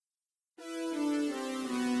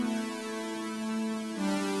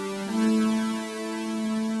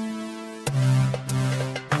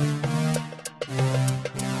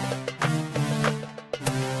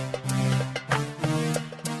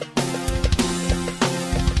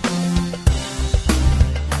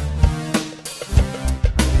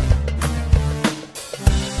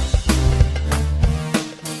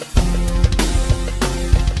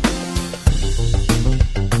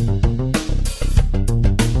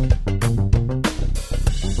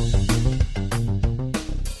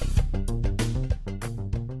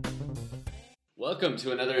Welcome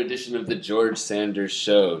to another edition of the George Sanders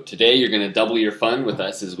Show. Today you're going to double your fun with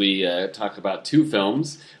us as we talk about two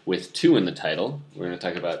films with two in the title. We're going to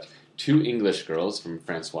talk about Two English Girls from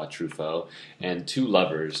François Truffaut and Two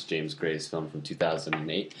Lovers, James Gray's film from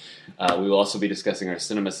 2008. We will also be discussing our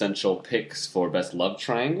Cinema Essential picks for Best Love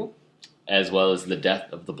Triangle, as well as The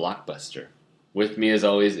Death of the Blockbuster. With me, as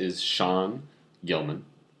always, is Sean Gilman.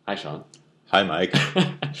 Hi, Sean. Hi, Mike.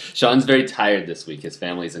 Sean's very tired this week. His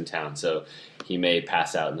family's in town, so he may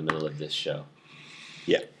pass out in the middle of this show.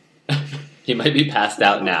 Yeah. He might be passed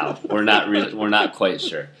out now. We're not quite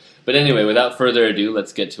sure. But anyway, without further ado,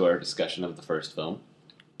 let's get to our discussion of the first film,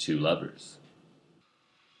 Two Lovers.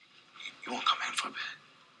 You won't come in for a bit?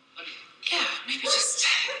 Yeah, maybe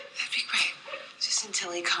that'd be great. Just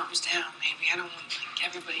until he calms down, maybe. I don't want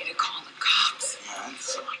everybody to call the cops. Yeah,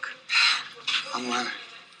 that's look. I'm Leonard.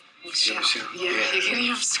 Michelle. Yeah, you're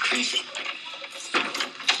getting up screaming.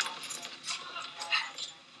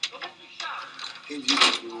 Hey, do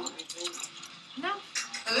you want anything? No.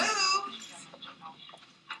 Hello?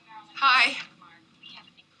 Hi.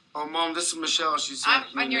 Oh, Mom, this is Michelle. She's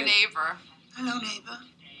I'm your neighbor. Hello, neighbor.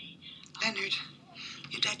 Leonard,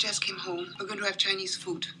 your dad just came home. We're going to have Chinese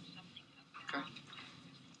food. Okay.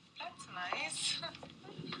 That's nice.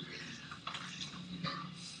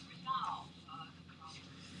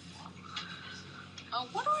 Oh,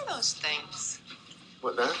 what are those things?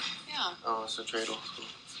 What, that? Yeah. Oh, it's a dreidel.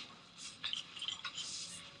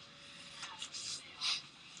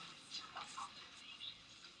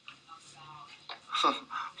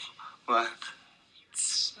 What? It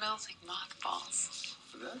smells like mothballs.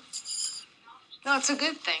 That? No, it's a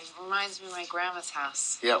good thing. Reminds me of my grandma's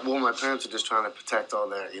house. Yeah, well, my parents are just trying to protect all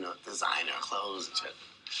their, designer clothes and shit.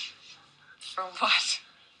 For what?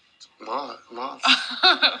 Moth.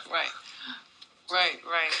 Right.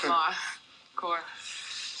 Moth. Of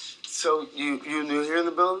course. So, you new here in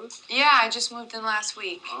the building? Yeah, I just moved in last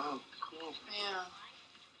week. Oh, cool. Yeah.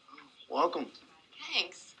 Welcome.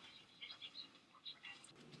 Thanks.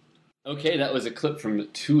 Okay, that was a clip from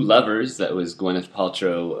Two Lovers. That was Gwyneth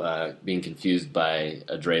Paltrow being confused by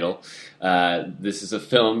a dreidel. This is a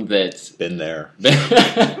film that's... Been there.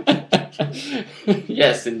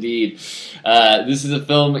 Yes, indeed. This is a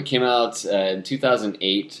film that came out in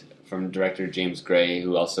 2008 from director James Gray,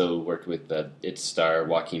 who also worked with its star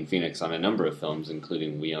Joaquin Phoenix on a number of films,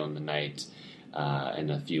 including We Own the Night and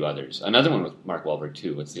a few others. Another one with Mark Wahlberg,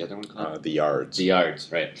 too. What's the other one called? The Yards. The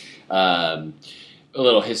Yards, right. A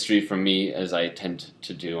little history from me, as I tend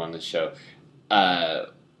to do on this show. I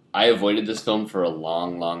avoided this film for a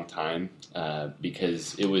long, long time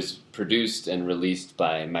because it was produced and released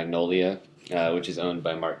by Magnolia, which is owned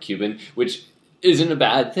by Mark Cuban, which isn't a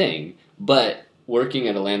bad thing, but working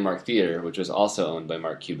at a Landmark Theater, which was also owned by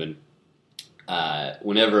Mark Cuban,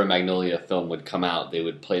 whenever a Magnolia film would come out, they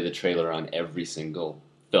would play the trailer on every single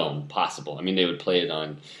film possible. I mean, they would play it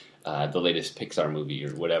on the latest Pixar movie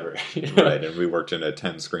or whatever. Right, and we worked in a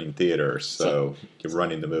 10-screen theater, so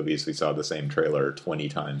running the movies, we saw the same trailer 20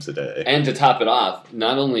 times a day. And to top it off,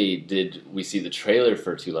 not only did we see the trailer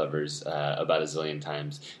for Two Lovers about a zillion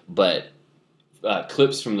times, but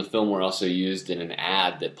clips from the film were also used in an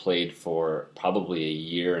ad that played for probably a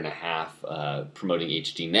year and a half promoting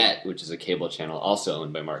HDNet, which is a cable channel also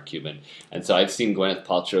owned by Mark Cuban. And so I've seen Gwyneth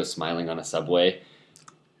Paltrow smiling on a subway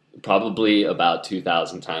probably about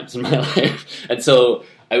 2,000 times in my life. And so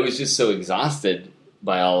I was just so exhausted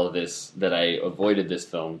by all of this that I avoided this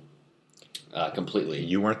film completely.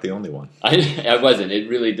 You weren't the only one. I wasn't. It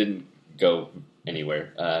really didn't go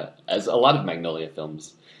anywhere, as a lot of Magnolia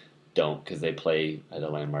films don't, because they play at a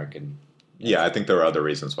Landmark. And yeah, I think there are other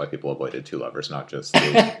reasons why people avoided Two Lovers, not just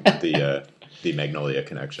the Magnolia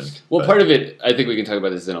connection. Well, part of it, I think we can talk about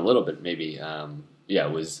this in a little bit, maybe,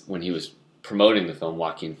 was when he was promoting the film,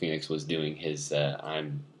 Joaquin Phoenix was doing his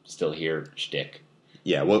I'm Still Here shtick.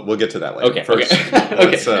 Yeah, we'll get to that later. Okay, First,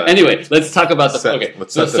 okay. Anyway, let's talk about set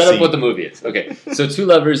up what the movie is. Okay, so Two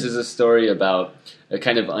Lovers is a story about a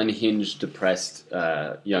kind of unhinged, depressed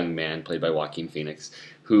young man played by Joaquin Phoenix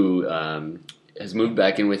who has moved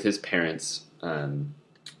back in with his parents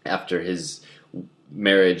after his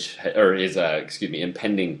marriage, or his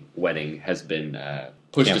impending wedding has been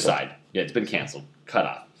pushed Canceled. aside. Yeah, it's been canceled, cut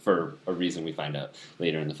off, for a reason we find out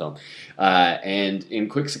later in the film. And in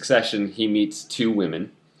quick succession, he meets two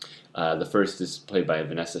women. The first is played by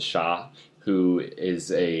Vanessa Shaw, who is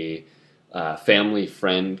a family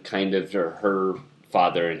friend, kind of. Her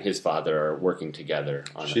father and his father are working together.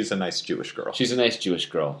 She's a nice Jewish girl. She's a nice Jewish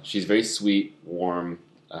girl. She's very sweet, warm,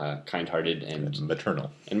 kind-hearted, and maternal.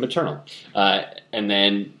 And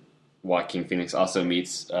then Joaquin Phoenix also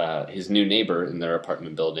meets his new neighbor in their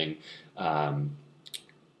apartment building,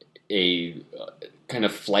 a kind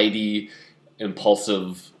of flighty,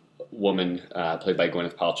 impulsive woman played by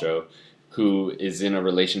Gwyneth Paltrow, who is in a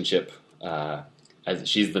relationship as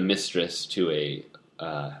she's the mistress to a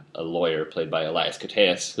lawyer played by Elias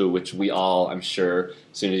Koteas, which we all, I'm sure, as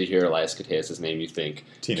soon as you hear Elias Koteas' name, you think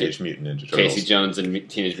Teenage Mutant Ninja Turtles. Casey Jones and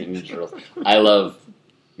Teenage Mutant Ninja Turtles. I love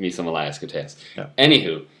me some Elias Koteas. Yeah.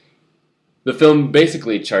 Anywho, the film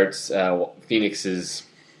basically charts Phoenix's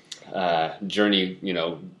journey,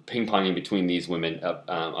 ping-ponging between these women.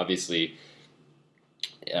 Obviously,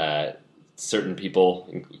 certain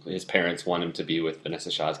people, his parents, want him to be with Vanessa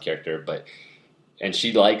Shaw's character, and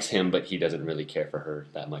she likes him, but he doesn't really care for her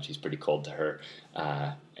that much. He's pretty cold to her,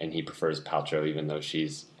 and he prefers Paltrow, even though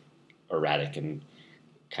she's erratic and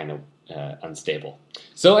kind of unstable.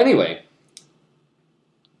 So anyway,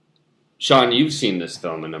 Sean, you've seen this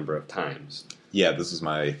film a number of times. Yeah, this is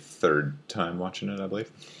my third time watching it, I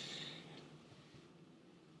believe.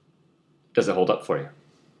 Does it hold up for you?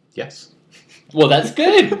 Yes. Well, that's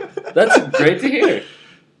good. That's great to hear.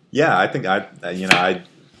 Yeah, I think I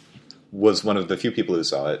was one of the few people who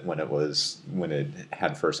saw it when it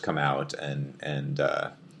had first come out, and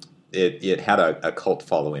it had a cult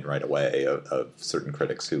following right away of certain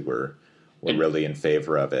critics who were really in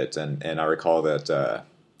favor of it, and I recall that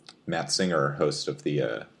Matt Singer, host of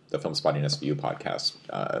the Film Spotting SVU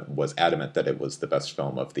podcast, was adamant that it was the best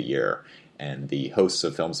film of the year, and the hosts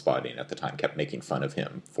of Film Spotting at the time kept making fun of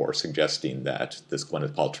him for suggesting that this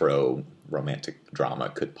Gwyneth Paltrow romantic drama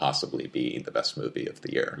could possibly be the best movie of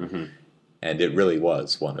the year. Mm-hmm. And it really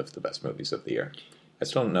was one of the best movies of the year. I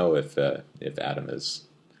still don't know if Adam has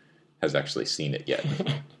actually seen it yet,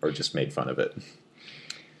 or just made fun of it.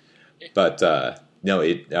 But no,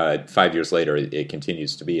 5 years later, it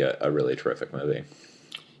continues to be a really terrific movie.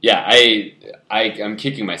 Yeah, I'm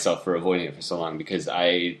kicking myself for avoiding it for so long, because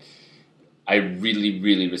I really,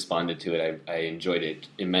 really responded to it. I enjoyed it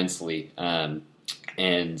immensely, and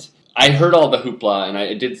I heard all the hoopla, and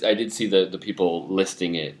I did see the people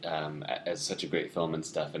listing it as such a great film and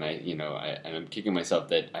stuff, and I'm kicking myself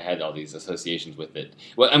that I had all these associations with it.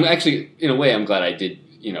 Well, I'm actually, in a way, I'm glad I did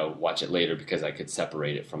watch it later, because I could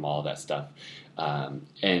separate it from all that stuff.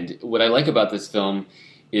 And what I like about this film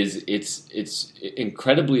is it's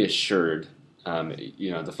incredibly assured.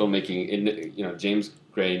 The filmmaking, James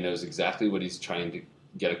Gray knows exactly what he's trying to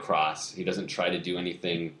get across. He doesn't try to do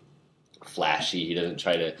anything flashy. He doesn't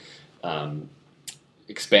try to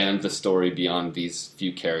expand the story beyond these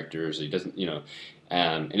few characters. He doesn't,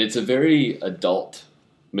 and it's a very adult,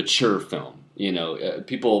 mature film.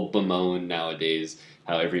 People bemoan nowadays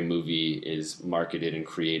how every movie is marketed and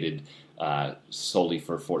created solely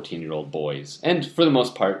for 14-year-old boys, and for the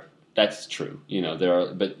most part, that's true.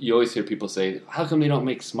 But you always hear people say, "How come they don't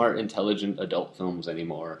make smart, intelligent adult films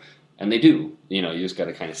anymore?" And they do. You just got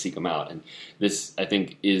to kind of seek them out. And this, I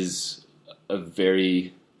think, is a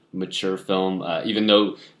very mature film, even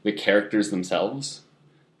though the characters themselves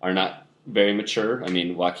are not very mature. I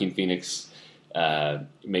mean, Joaquin Phoenix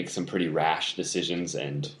makes some pretty rash decisions,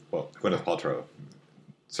 and Gwyneth Paltrow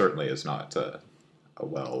certainly is not a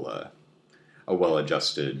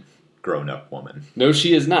well-adjusted, grown-up woman. No,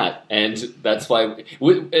 she is not, and that's why.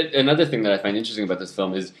 Another thing that I find interesting about this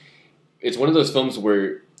film is it's one of those films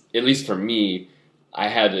where, at least for me, I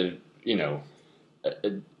had a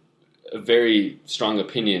very strong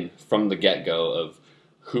opinion from the get-go of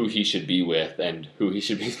who he should be with and who he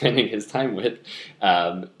should be spending his time with.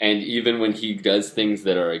 And even when he does things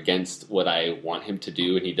that are against what I want him to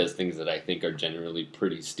do, and he does things that I think are generally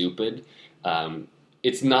pretty stupid,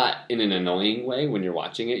 it's not in an annoying way when you're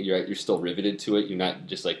watching it. You're still riveted to it. You're not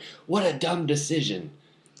just like, what a dumb decision.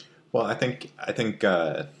 Well, I think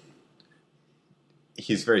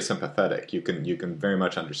he's very sympathetic. You can very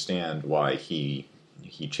much understand why he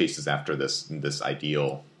chases after this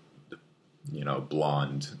ideal,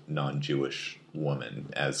 blonde, non-Jewish woman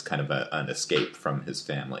as kind of an escape from his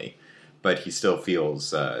family, but he still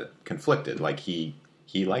feels conflicted. Like he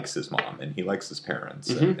likes his mom and he likes his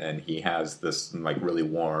parents, mm-hmm. and he has this really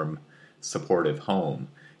warm, supportive home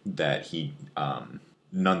that he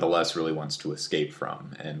nonetheless really wants to escape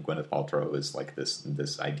from. And Gwyneth Paltrow is like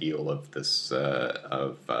this ideal of this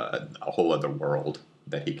of a whole other world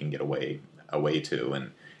that he can get away to.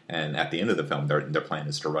 And at the end of the film, their plan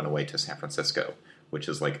is to run away to San Francisco, which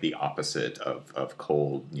is like the opposite of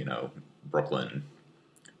cold, Brooklyn,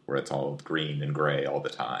 where it's all green and gray all the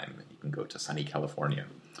time. You can go to sunny California,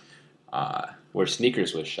 where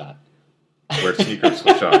Sneakers was shot.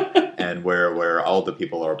 And where all the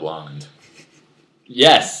people are blonde.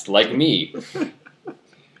 Yes, like me.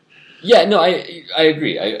 Yeah, no, I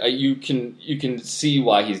agree. You can see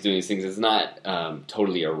why he's doing these things. It's not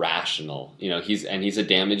totally irrational. He's a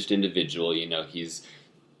damaged individual. He's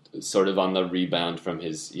sort of on the rebound from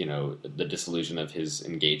his, the disillusion of his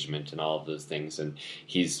engagement and all of those things, and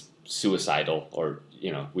he's suicidal, or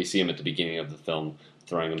we see him at the beginning of the film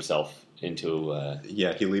throwing himself into.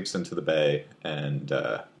 He leaps into the bay, and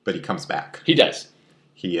but he comes back. He does.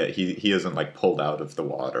 He isn't like pulled out of the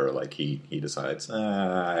water. Like he decides,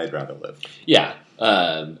 I'd rather live. Yeah,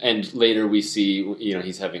 and later we see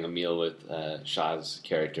he's having a meal with Shaw's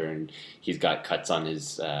character, and he's got cuts on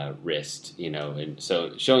his wrist. And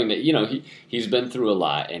so showing that he's been through a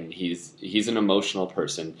lot, and he's an emotional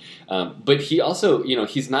person. But he also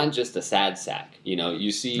he's not just a sad sack.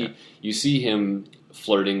 You see him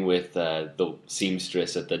flirting with the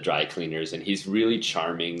seamstress at the dry cleaners, and he's really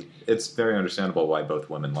charming. It's very understandable why both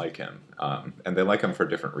women like him, and they like him for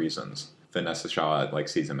different reasons. Vanessa Shaw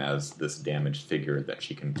sees him as this damaged figure that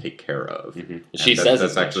she can take care of. Mm-hmm. She says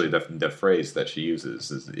that's actually the phrase that she uses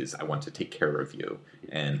is "I want to take care of you,"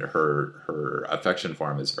 and her affection for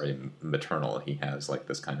him is very maternal. He has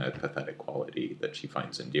this kind of pathetic quality that she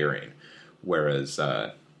finds endearing, whereas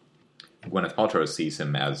Gwyneth Paltrow sees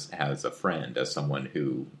him as a friend, as someone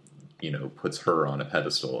who, puts her on a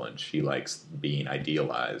pedestal, and she likes being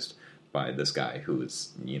idealized by this guy who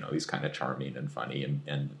is, he's kind of charming and funny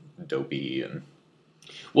and dopey and.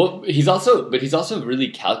 Well, he's also really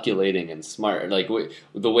calculating and smart.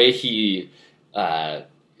 The way he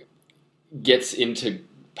gets into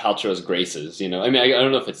Paltrow's graces. I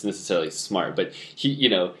don't know if it's necessarily smart, but he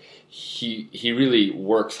really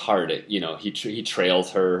works hard at, he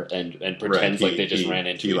trails her and pretends like they just ran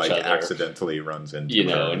into each other. He accidentally runs into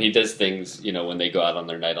her. And he does things, when they go out on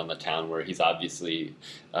their night on the town where he's obviously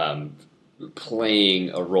playing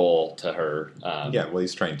a role to her.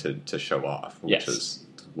 He's trying to show off, which is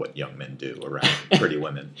what young men do around pretty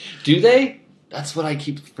women. Do they? That's what I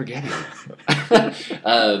keep forgetting.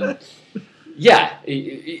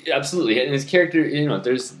 Absolutely. And his character,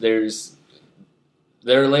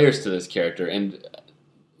 there are layers to this character, and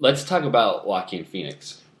let's talk about Joaquin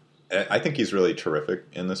Phoenix. I think he's really terrific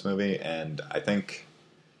in this movie, and I think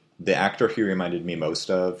the actor he reminded me most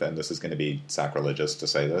of, and this is going to be sacrilegious to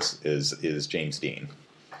say this, is James Dean.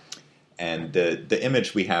 And the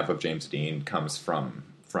image we have of James Dean comes from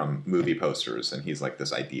movie posters, and he's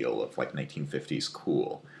this ideal of 1950s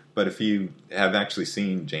cool. But if you have actually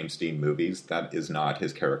seen James Dean movies, that is not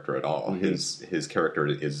his character at all. Mm-hmm. His character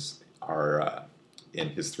are in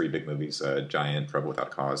his three big movies, Giant, Trouble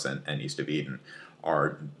Without Cause, and East of Eden,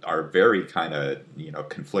 are very kind of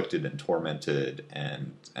conflicted and tormented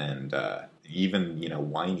and even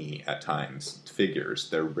whiny at times figures.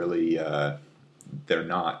 They're really they're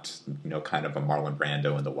not kind of a Marlon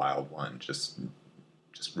Brando in The Wild One, just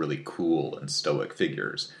really cool and stoic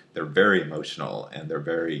figures. They're very emotional, and they're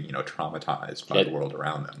very traumatized by the world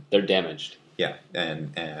around them. They're damaged. Yeah,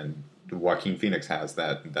 and Joaquin Phoenix has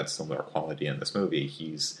that similar quality in this movie.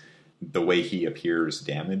 The way he appears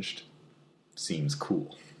damaged seems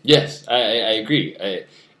cool. Yes, I agree.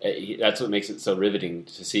 That's what makes it so riveting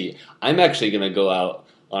to see. I'm actually going to go out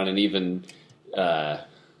on an even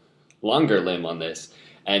longer limb on this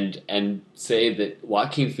and say that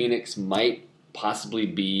Joaquin Phoenix might possibly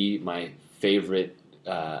be my favorite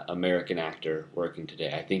American actor working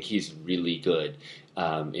today. I think he's really good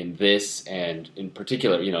in this, and in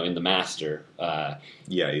particular, in The Master.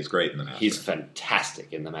 He's great in The Master. He's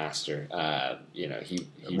fantastic in The Master.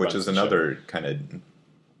 Which is another kind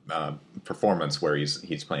of performance where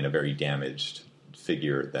he's playing a very damaged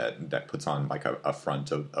figure that puts on a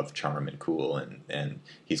front of charm and cool, and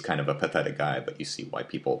he's kind of a pathetic guy, but you see why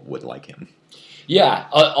people would like him. Yeah,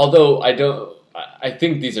 although I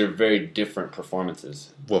think these are very different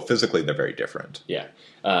performances. Well, physically they're very different. Yeah,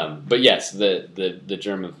 but yes, the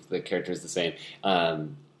germ of the character is the same.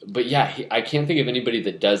 But yeah, I can't think of anybody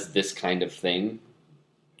that does this kind of thing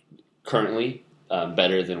currently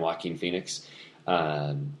better than Joaquin Phoenix.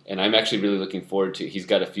 And I'm actually really looking forward to. He's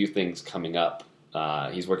got a few things coming up.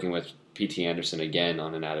 He's working with P.T. Anderson again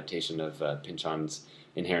on an adaptation of Pynchon's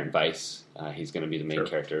Inherent Vice. He's going to be the main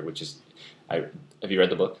character, which is. Have you read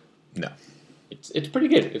the book? No. It's pretty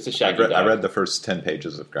good. It's a shaggy dog. I read the first 10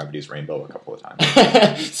 pages of Gravity's Rainbow a couple of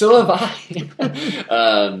times. So have I.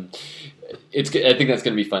 I think that's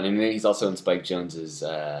going to be fun. And then he's also in Spike Jonze's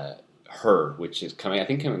Her, which is coming out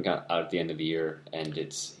at the end of the year, and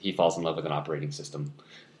he falls in love with an operating system.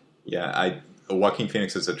 Yeah, Joaquin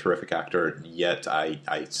Phoenix is a terrific actor, yet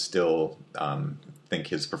I still think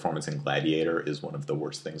his performance in Gladiator is one of the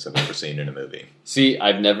worst things I've ever seen in a movie. See,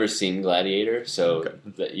 I've never seen Gladiator, so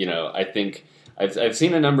okay. I think I've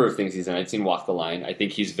seen a number of things he's in. I've seen Walk the Line. I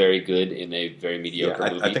think he's very good in a very mediocre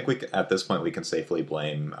movie. I think at this point we can safely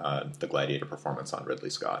blame the Gladiator performance on Ridley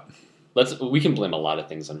Scott. We can blame a lot of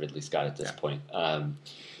things on Ridley Scott at this point.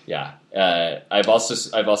 I've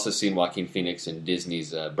also seen Joaquin Phoenix in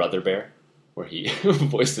Disney's Brother Bear, where he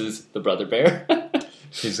voices the Brother Bear.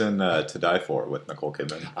 He's in To Die For with Nicole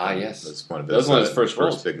Kidman. Ah, yes, that's one of his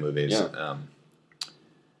first big movies. Yeah.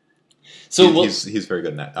 He's very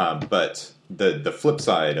good in that. But the flip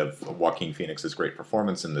side of Joaquin Phoenix's great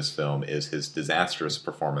performance in this film is his disastrous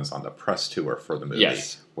performance on the press tour for the movie,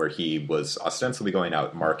 where he was ostensibly going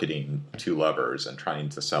out marketing Two Lovers and trying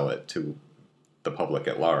to sell it to the public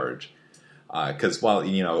at large. Because while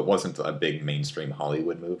it wasn't a big mainstream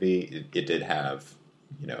Hollywood movie, it did have,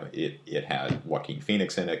 it had Joaquin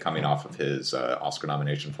Phoenix in it, coming off of his Oscar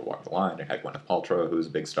nomination for Walk the Line. It had Gwyneth Paltrow, who's a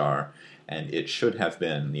big star, and it should have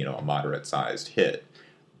been, a moderate-sized hit.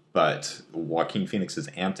 But Joaquin Phoenix's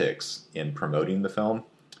antics in promoting the film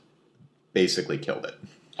basically killed it.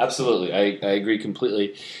 Absolutely, I agree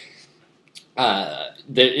completely.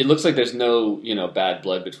 It looks like there's no, bad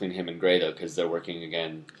blood between him and Gray, though, because they're working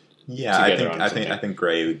again. Yeah, I think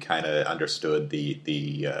Gray kind of understood the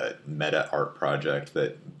meta art project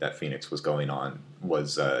that Phoenix was going on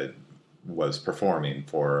was performing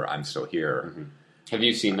for I'm Still Here. Mm-hmm. Have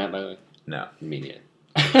you seen that, by the way? No, me neither.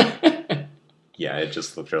 Yeah, it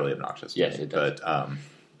just looked really obnoxious. Yes, it does.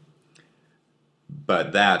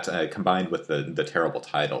 But that combined with the terrible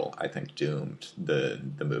title, I think doomed the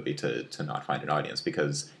movie to not find an audience,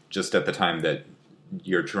 because just at the time that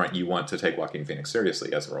you want to take Joaquin Phoenix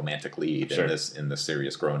seriously as a romantic lead in this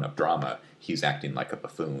serious grown-up drama, he's acting like a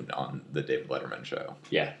buffoon on the David Letterman show.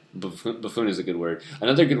 Yeah, buffoon is a good word.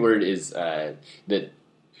 Another good word is that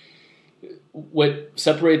what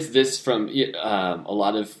separates this from a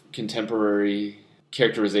lot of contemporary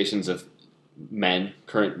characterizations of men,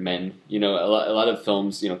 current men, a lot of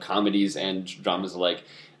films, comedies and dramas alike,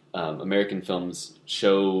 American films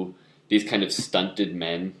show these kind of stunted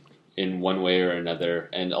men in one way or another,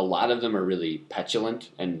 and a lot of them are really petulant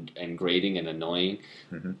and grating and annoying.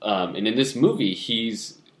 Mm-hmm. And in this movie,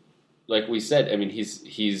 he's, like we said, I mean,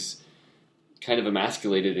 he's kind of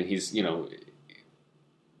emasculated, and he's,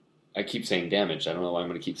 I keep saying damaged. I don't know why I'm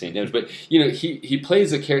going to keep saying damaged, but he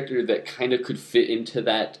plays a character that kind of could fit into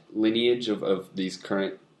that lineage of these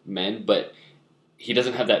current men, but he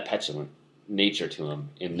doesn't have that petulant nature to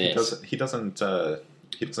him in this. He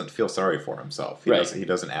doesn't feel sorry for himself. He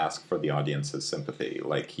doesn't ask for the audience's sympathy.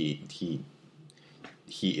 Like he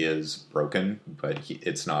is broken, but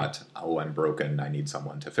it's not, oh, I'm broken, I need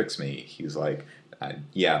someone to fix me. He's like,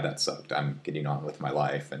 yeah, that sucked. I'm getting on with my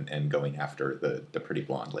life and going after the pretty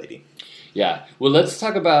blonde lady. Yeah. Well, let's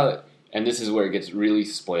talk about, and this is where it gets really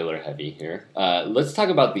spoiler heavy here. Let's talk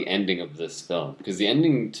about the ending of this film, because the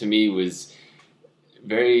ending to me was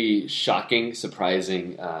very shocking,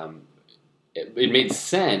 surprising. It made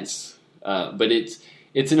sense, but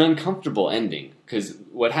it's an uncomfortable ending, because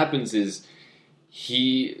what happens is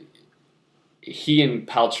he and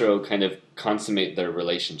Paltrow kind of consummate their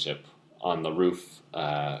relationship on the roof.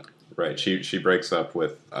 Right. She breaks up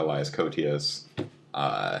with Elias Koteas,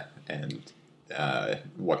 and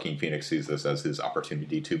Joaquin Phoenix sees this as his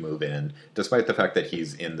opportunity to move in, despite the fact that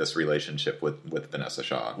he's in this relationship with Vanessa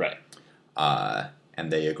Shaw. Right.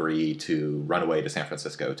 And they agree to run away to San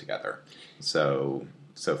Francisco together. So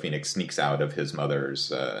Phoenix sneaks out of his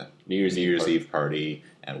mother's New Year's Eve party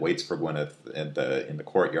and waits for Gwyneth in the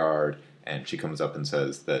courtyard. And she comes up and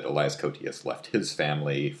says that Elias Koteas left his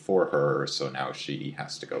family for her, so now she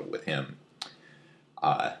has to go with him.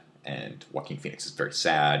 And Joaquin Phoenix is very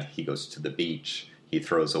sad. He goes to the beach. He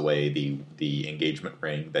throws away the engagement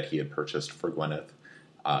ring that he had purchased for Gwyneth.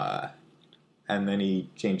 And then he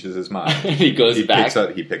changes his mind. He goes back.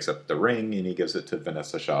 He picks up the ring and he gives it to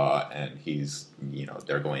Vanessa Shaw, and he's,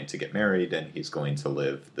 they're going to get married, and he's going to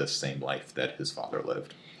live the same life that his father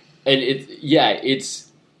lived. And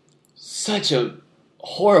it's such a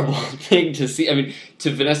horrible thing to see. I mean,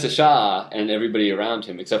 to Vanessa Shaw and everybody around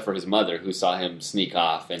him, except for his mother, who saw him sneak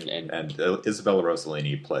off, and Isabella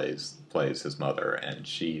Rossellini plays his mother, and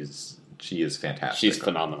she is fantastic. She's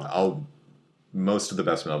phenomenal. Most of the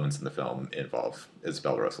best moments in the film involve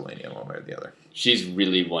Isabella Rossellini in one way or the other. She's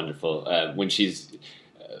really wonderful. When she's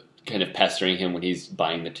kind of pestering him when he's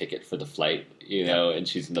buying the ticket for the flight, and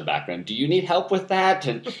she's in the background. Do you need help with that?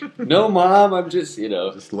 And no, Mom, I'm just,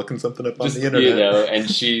 just looking something up on the internet. And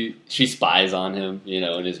she spies on him,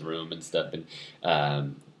 in his room and stuff. And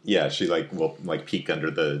she will peek under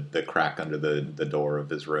the crack under the door of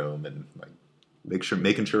his room and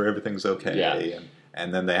making sure everything's okay. Yeah.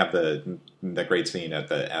 And then they have the great scene at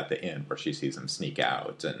the inn where she sees him sneak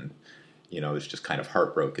out, and is just kind of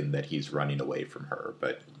heartbroken that he's running away from her.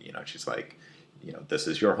 But she's like, this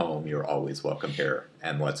is your home. You're always welcome here,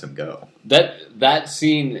 and lets him go. That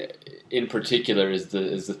scene in particular is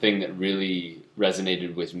the thing that really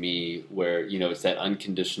resonated with me. Where it's that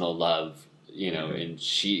unconditional love. And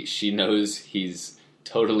she knows he's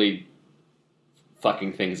totally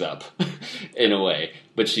fucking things up in a way,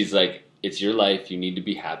 but she's like, it's your life. You need to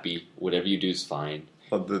be happy. Whatever you do is fine.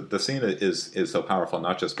 Well, the scene is so powerful,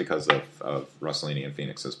 not just because of Rossellini and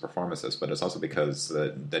Phoenix's performances, but it's also because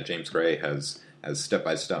that James Gray has step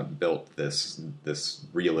by step built this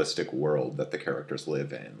realistic world that the characters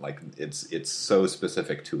live in. Like it's so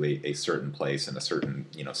specific to a certain place and a certain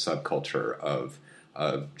subculture of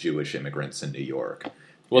Jewish immigrants in New York.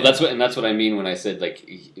 Well, that's what I mean when I said, like,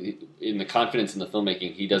 in the confidence in the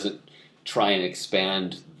filmmaking, he doesn't try and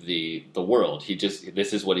expand the world.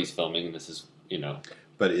 This is what he's filming, and this is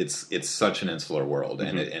But it's such an insular world,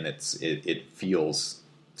 mm-hmm. and it feels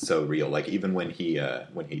so real. Like even when he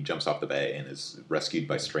jumps off the bay and is rescued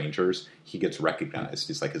by strangers, he gets recognized.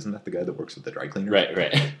 He's like, "Isn't that the guy that works at the dry cleaner?"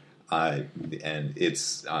 Right. And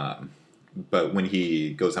it's but when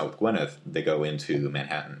he goes out with Gwyneth, they go into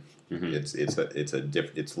Manhattan. Mm-hmm.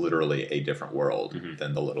 It's literally a different world mm-hmm.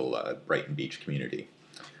 than the little Brighton Beach community,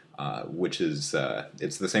 which is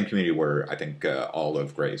it's the same community where I think all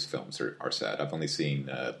of Gray's films are set. I've only seen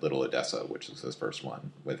Little Odessa, which is his first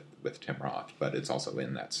one with Tim Roth, but it's also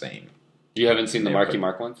in that same. You haven't seen the Marky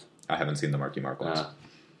Mark ones? I haven't seen the Marky Mark ones.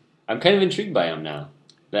 I'm kind of intrigued by them now.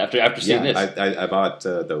 After seeing this, I bought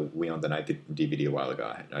the We Own the Night DVD a while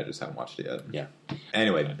ago. I just haven't watched it yet. Yeah.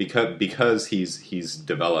 Anyway, because he's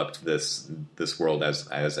developed this world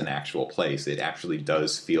as an actual place, it actually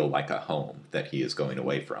does feel like a home that he is going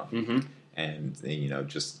away from, mm-hmm. and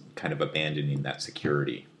just kind of abandoning that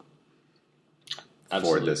security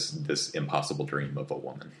Absolutely. for this impossible dream of a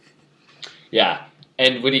woman. Yeah,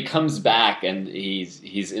 and when he comes back and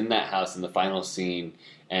he's in that house in the final scene.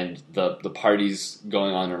 And the party's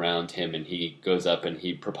going on around him, and he goes up and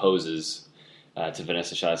he proposes to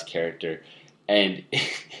Vanessa Shaw's character. And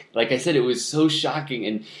like I said, it was so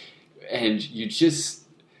shocking, and you're just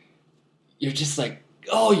like,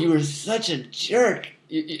 oh, you were such a jerk.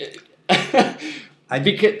 Because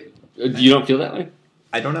you don't feel that way?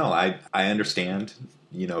 I don't know. I understand,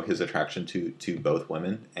 his attraction to both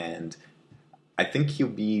women, and I think he'll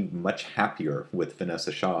be much happier with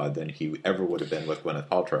Vanessa Shaw than he ever would have been with Gwyneth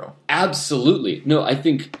Paltrow. Absolutely. No, I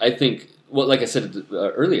think. Well, like I said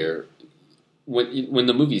earlier, when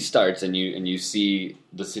the movie starts and you see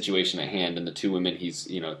the situation at hand and the two women he's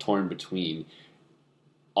torn between,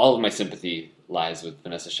 all of my sympathy lies with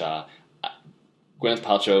Vanessa Shaw. Gwyneth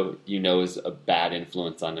Paltrow, is a bad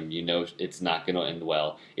influence on him. It's not going to end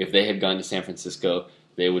well. If they had gone to San Francisco,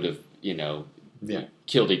 they would have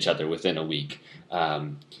killed each other within a week.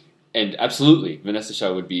 And absolutely, Vanessa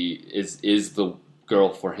Shaw is the girl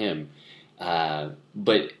for him.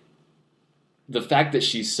 But the fact that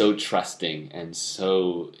she's so trusting and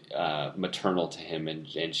so maternal to him,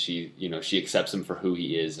 and she accepts him for who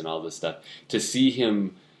he is and all this stuff, to see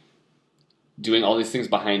him doing all these things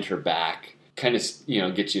behind her back kind of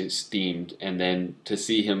gets you steamed, and then to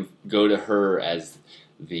see him go to her as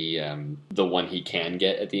the one he can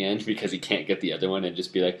get at the end because he can't get the other one, and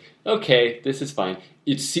just be like, okay, this is fine.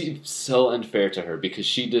 It seems so unfair to her because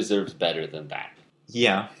she deserves better than that.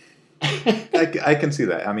 Yeah, I can see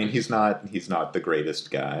that. I mean, he's not the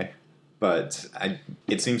greatest guy, but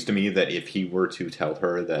it seems to me that if he were to tell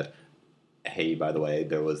her that, hey, by the way,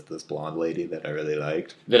 there was this blonde lady that I really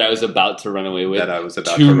liked, that I was about to run away with, that I was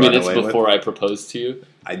about 2 to run minutes away before with, I proposed to you.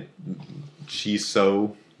 She's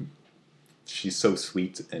so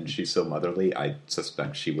sweet and she's so motherly. I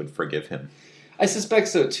suspect she would forgive him. I suspect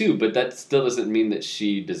so too, but that still doesn't mean that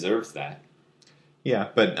she deserves that. Yeah,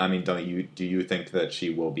 but I mean, do you think that she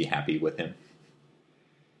will be happy with him?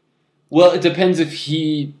 Well, it depends if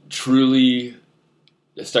he truly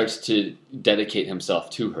starts to dedicate himself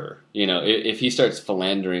to her. If he starts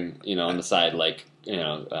philandering, on the side, like,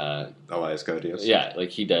 Elias Koteas? Yeah, like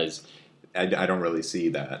he does. I don't really see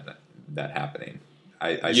that happening.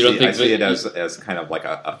 I see it as kind of like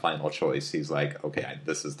a final choice. He's like, okay,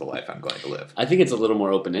 this is the life I'm going to live. I think it's a little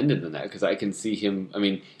more open-ended than that, because I can see him. I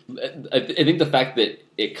mean, I think the fact that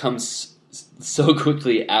it comes so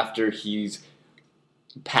quickly after he's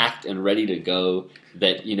packed and ready to go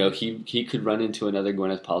that he could run into another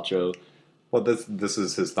Gwyneth Paltrow. Well, this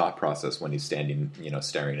is his thought process when he's standing,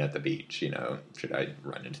 staring at the beach. Should I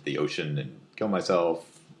run into the ocean and kill myself?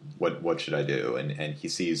 what should I do? And he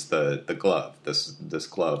sees the glove, this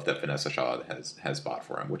glove that Vanessa Shaw has bought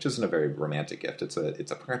for him, which isn't a very romantic gift. It's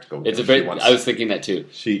a practical gift. I was thinking that too.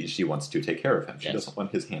 She wants to take care of him. She Yes. doesn't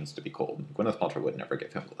want his hands to be cold. Gwyneth Paltrow would never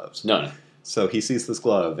give him gloves. No. So he sees this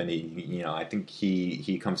glove, and I think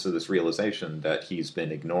he comes to this realization that he's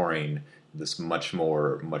been ignoring this much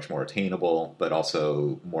more attainable, but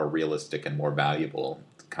also more realistic and more valuable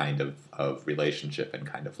kind of relationship and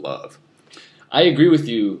kind of love. I agree with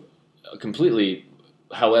you completely.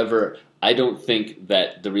 However, I don't think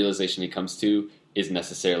that the realization he comes to is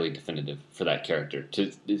necessarily definitive for that character.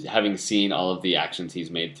 Having seen all of the actions he's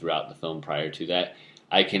made throughout the film prior to that,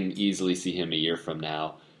 I can easily see him a year from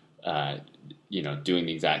now, doing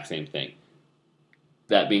the exact same thing.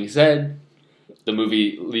 That being said, the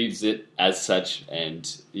movie leaves it as such, and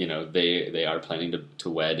they are planning to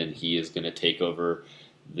wed, and he is going to take over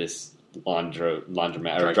this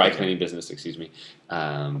laundromat or dry cleaning business,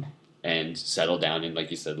 and settle down and,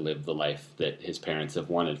 like you said, live the life that his parents have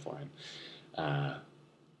wanted for him.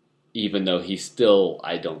 Even though he still,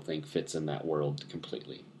 I don't think, fits in that world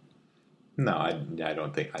completely. No, I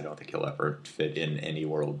don't think he'll ever fit in any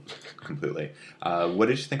world completely. What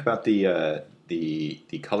did you think about the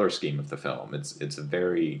color scheme of the film? It's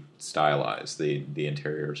very stylized. The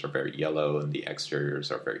interiors are very yellow and the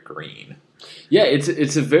exteriors are very green. Yeah,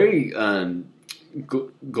 it's a very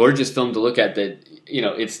gorgeous film to look at. That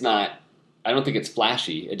it's not. I don't think it's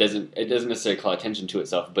flashy. It doesn't necessarily call attention to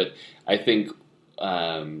itself. But I think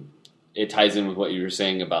it ties in with what you were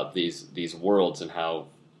saying about these worlds and how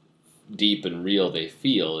deep and real they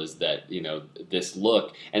feel. Is that this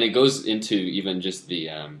look, and it goes into even just the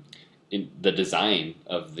design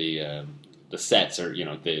of the sets, or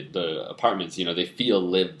the apartments. They feel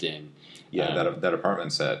lived in. Yeah, that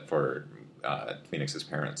apartment set for Phoenix's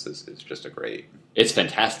parents is just a great. It's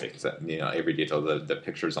fantastic. Every detail, the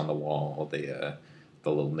pictures on the wall, the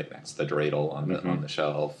little knickknacks, the dreidel on the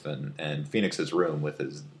shelf, and Phoenix's room with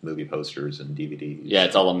his movie posters and DVDs. Yeah,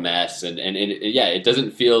 it's all a mess, and it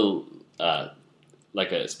doesn't feel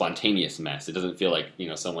like a spontaneous mess. It doesn't feel like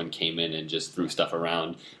someone came in and just threw stuff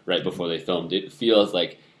around right before they filmed. It feels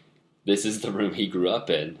like this is the room he grew up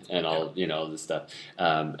in, and all this stuff.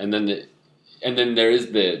 And then there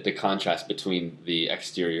is the contrast between the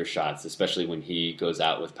exterior shots, especially when he goes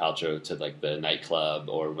out with Paltrow to like the nightclub,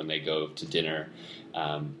 or when they go to dinner,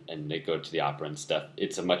 and they go to the opera and stuff.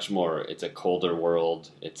 It's a colder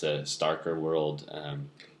world. It's a starker world.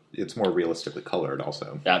 It's more realistically colored,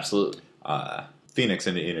 also. Absolutely. Phoenix,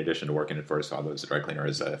 in addition to working for his father as a dry cleaner,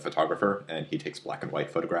 is a photographer, and he takes black and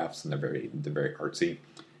white photographs, and they're very artsy,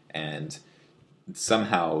 and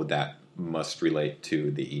somehow that must relate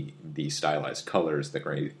to the stylized colors that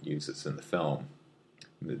Gray uses in the film.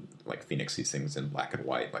 Like Phoenix sees things in black and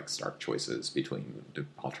white, like stark choices between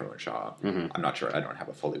Paltrow and Shaw. Mm-hmm. I'm not sure. I don't have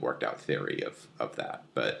a fully worked out theory of that,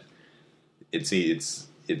 but it seems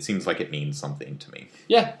like it means something to me.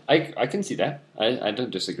 Yeah, I can see that. I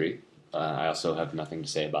don't disagree. I also have nothing to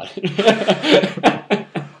say about it.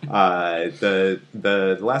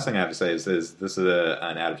 The last thing I have to say is this is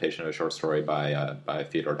an adaptation of a short story by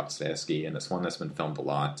Fyodor Dostoevsky, and it's one that's been filmed a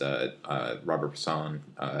lot. Robert Bresson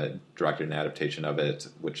directed an adaptation of it,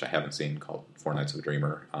 which I haven't seen, called Four Nights of a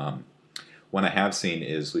Dreamer. One I have seen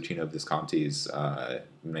is Luchino Visconti's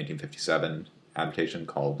 1957 adaptation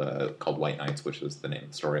called White Nights, which is the name of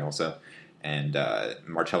the story also. And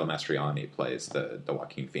Marcello Mastroianni plays the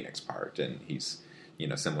Joaquin Phoenix part, and he's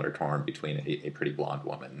similar, torn between a pretty blonde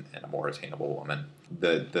woman and a more attainable woman.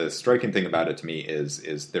 The striking thing about it to me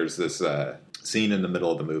is there's this scene in the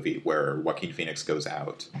middle of the movie where Joaquin Phoenix goes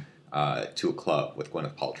out to a club with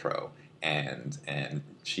Gwyneth Paltrow, and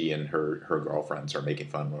she and her girlfriends are making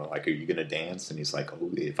fun. They're like, "Are you going to dance?" And he's like,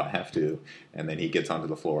 "Oh, if I have to." And then he gets onto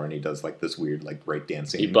the floor and he does like this weird like break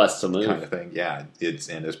dancing. He busts a move kind of thing. Yeah, it's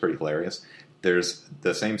pretty hilarious. There's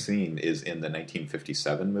the same scene is in the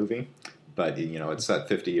 1957 movie. But, it's set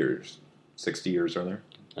 60 years earlier.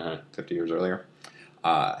 Uh-huh. 50 years earlier.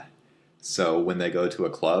 So when they go to a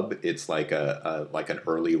club, it's like an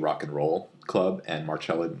early rock and roll club, and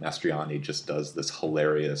Marcello Mastroianni just does this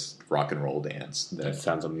hilarious rock and roll dance. That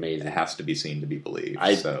sounds amazing. It has to be seen to be believed.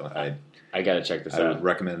 I got to check this out. I would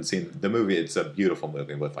recommend seeing the movie. It's a beautiful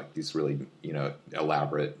movie with like these really,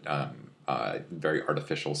 elaborate, very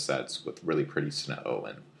artificial sets with really pretty snow,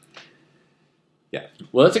 and yeah.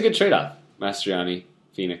 Well, that's a good trade-off. Mastroianni,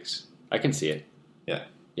 Phoenix. I can see it. Yeah.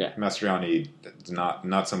 Yeah. Mastroianni is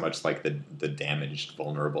not so much like the damaged,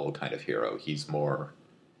 vulnerable kind of hero. He's more...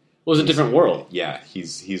 Well, it's a different world. Yeah,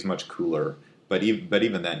 he's much cooler. But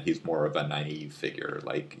even then, he's more of a naive figure.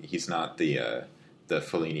 Like, he's not the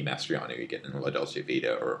Fellini Mastroianni you get in La Dolce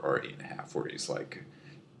Vita or 8.5, where he's like,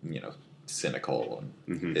 cynical,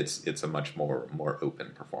 and it's a much more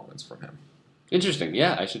open performance from him. Interesting.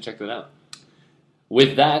 Yeah, I should check that out.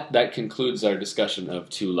 With that concludes our discussion of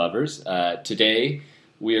Two Lovers. Today,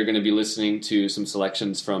 we are going to be listening to some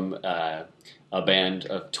selections from a band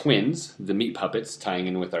of twins, the Meat Puppets, tying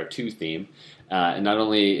in with our two theme. And not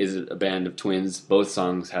only is it a band of twins, both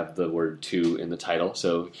songs have the word two in the title.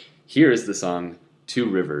 So here is the song Two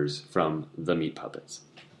Rivers from the Meat Puppets.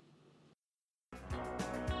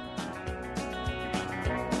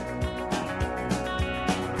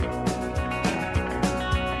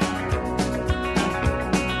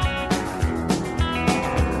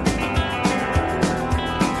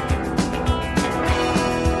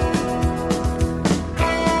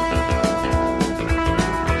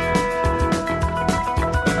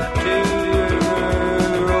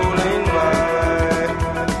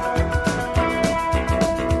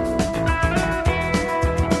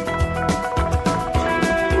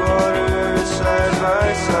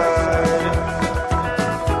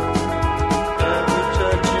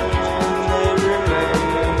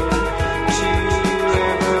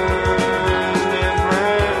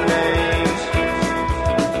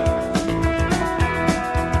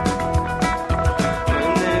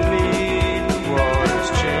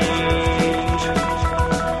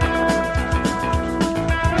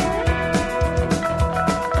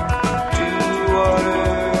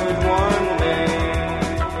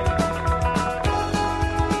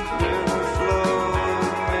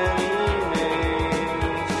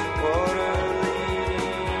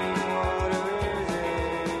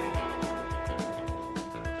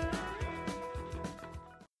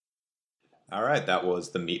 That was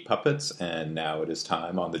the Meat Puppets, and now it is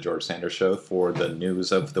time on the George Sanders Show for the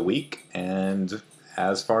news of the week. And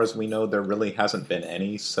as far as we know, there really hasn't been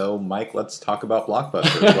any. So, Mike, let's talk about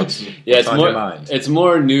blockbusters. What's on your mind? It's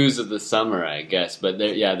more news of the summer, I guess. But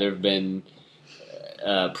there have been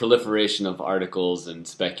proliferation of articles and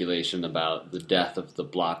speculation about the death of the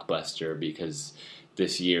blockbuster, because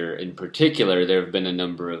this year in particular, there have been a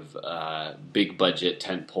number of big budget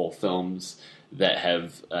tentpole films that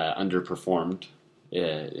have underperformed,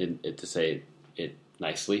 to say it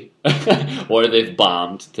nicely, or they've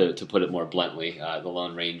bombed, to put it more bluntly. The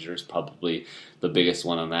Lone Ranger is probably the biggest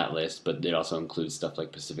one on that list, but it also includes stuff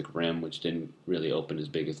like Pacific Rim, which didn't really open as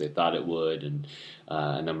big as they thought it would, and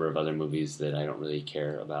a number of other movies that I don't really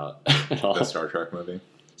care about at all. The Star Trek movie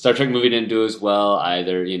didn't do as well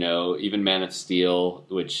either. Even Man of Steel,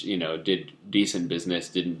 which did decent business,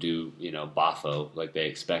 didn't do boffo like they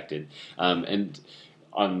expected. And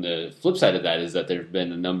on the flip side of that is that there have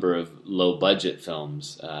been a number of low budget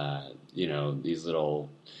films. These little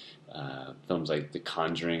films like The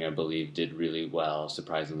Conjuring, I believe, did really well,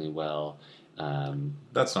 surprisingly well.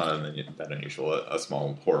 That's not that unusual. A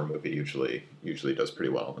small horror movie usually does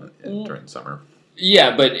pretty well during the summer.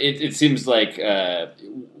 Yeah, but it seems like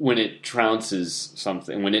when it trounces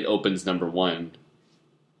something, when it opens number one,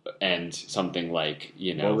 and something like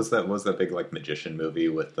what was that big like magician movie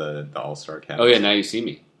with the all-star cast? Oh yeah, Now You See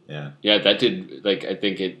Me. Yeah, that did I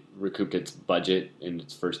think it recouped its budget in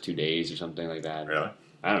its first 2 days or something like that. Really?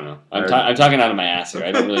 I don't know. I'm talking out of my ass here.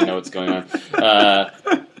 I don't really know what's going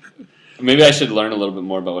on. Maybe I should learn a little bit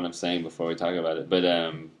more about what I'm saying before we talk about it. But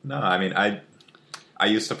no, I mean I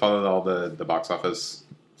used to follow all the box office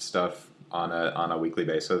stuff on a weekly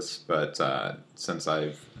basis, but since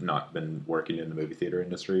I've not been working in the movie theater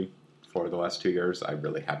industry for the last 2 years, I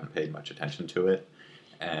really haven't paid much attention to it.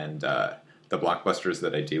 And the blockbusters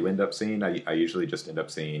that I do end up seeing, I usually just end up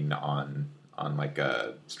seeing on like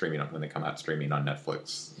streaming when they come out streaming on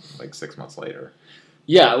Netflix like 6 months later.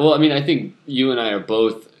 Yeah, well, I mean, I think you and I are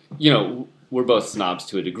both, we're both snobs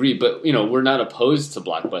to a degree, but we're not opposed to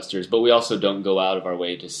blockbusters, but we also don't go out of our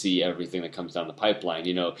way to see everything that comes down the pipeline.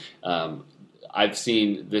 I've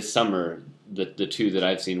seen this summer the two that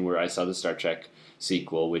I've seen, where I saw the Star Trek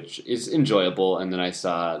sequel, which is enjoyable, and then I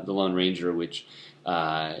saw the Lone Ranger, which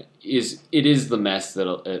is the mess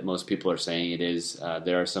that most people are saying it is.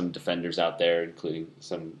 There are some defenders out there, including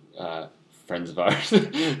some friends of ours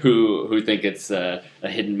who think it's a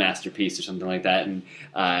hidden masterpiece or something like that, and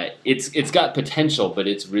it's got potential, but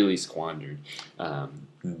it's really squandered.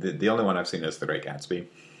 The only one I've seen is The Great Gatsby.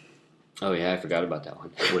 Oh yeah, I forgot about that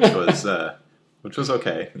one. which was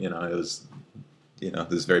okay. It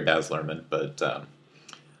was very Baz Luhrmann, but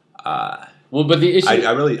but the issue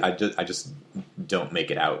I just don't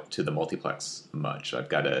make it out to the multiplex much. I've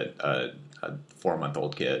got a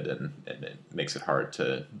 4-month-old kid, and it makes it hard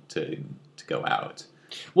to go out.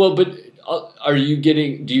 Well, but do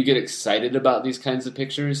you get excited about these kinds of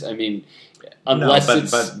pictures? I mean,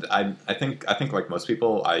 unless but I think like most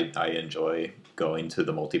people, I enjoy going to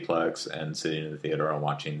the multiplex and sitting in the theater and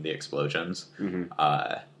watching the explosions. Mm-hmm.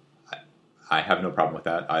 I have no problem with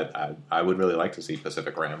that. I would really like to see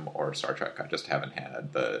Pacific Rim or Star Trek. I just haven't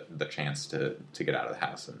had the chance to get out of the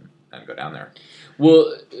house and go down there.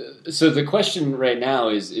 Well, so the question right now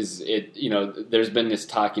is it, there's been this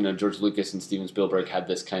talk, George Lucas and Steven Spielberg had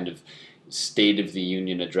this kind of State of the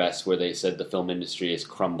Union address where they said the film industry is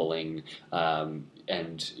crumbling, and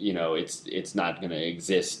it's not going to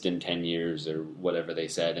exist in 10 years or whatever they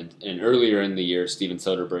said. And earlier in the year, Steven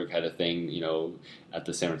Soderbergh had a thing, at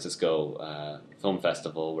the San Francisco Film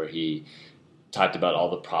Festival where he talked about all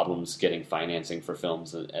the problems getting financing for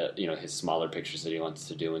films, his smaller pictures that he wants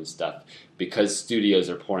to do and stuff, because studios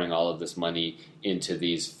are pouring all of this money into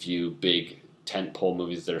these few big tentpole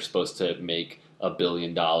movies that are supposed to make $1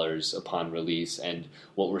 billion upon release. And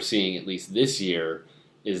what we're seeing, at least this year,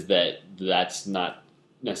 is that that's not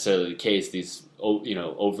necessarily the case. These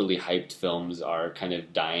overly hyped films are kind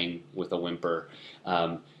of dying with a whimper.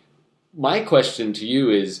 My question to you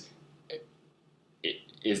is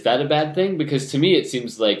that a bad thing? Because to me it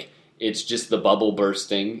seems like it's just the bubble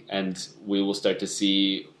bursting, and we will start to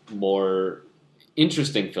see more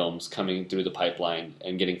interesting films coming through the pipeline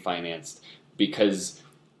and getting financed, because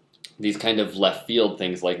these kind of left field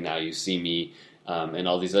things like Now You See Me, and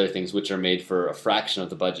all these other things, which are made for a fraction of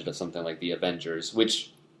the budget of something like The Avengers,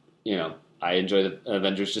 which, I enjoy The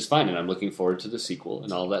Avengers just fine, and I'm looking forward to the sequel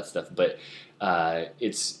and all that stuff. But I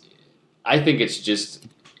think it's just,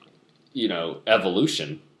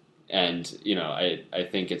 evolution. And, I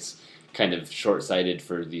think it's kind of short-sighted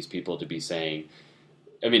for these people to be saying,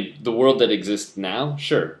 I mean, the world that exists now,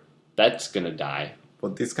 sure, that's going to die.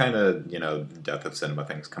 Well, these kind of, death of cinema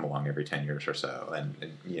things come along every 10 years or so. And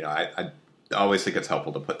I always think it's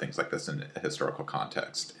helpful to put things like this in a historical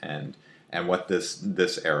context. And what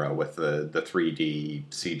this era with the 3D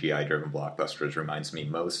CGI-driven blockbusters reminds me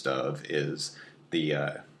most of is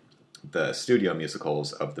the studio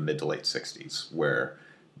musicals of the mid to late 60s, where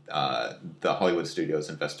the Hollywood studios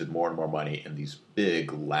invested more and more money in these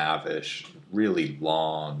big, lavish, really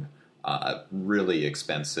long, really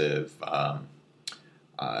expensive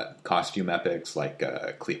costume epics like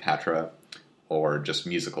Cleopatra, or just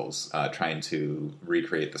musicals, trying to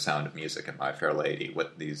recreate the sound of music in My Fair Lady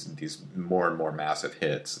with these more and more massive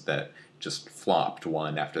hits that just flopped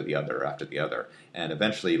one after the other, and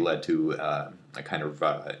eventually led to a kind of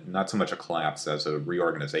not so much a collapse as a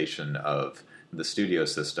reorganization of the studio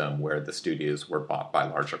system, where the studios were bought by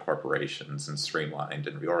larger corporations and streamlined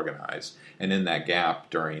and reorganized. And in that gap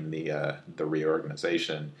during the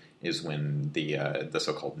reorganization is when the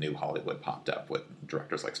so-called New Hollywood popped up, with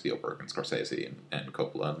directors like Spielberg and Scorsese and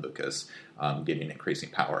Coppola and Lucas getting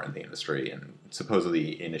increasing power in the industry and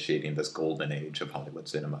supposedly initiating this golden age of Hollywood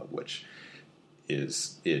cinema, which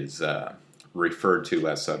is referred to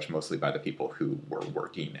as such mostly by the people who were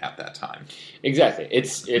working at that time. Exactly.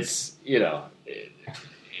 It's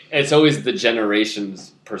it's always the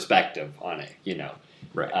generation's perspective on it,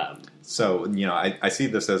 Right. So, I see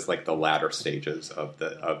this as like the latter stages of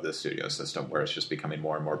the studio system, where it's just becoming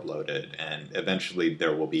more and more bloated, and eventually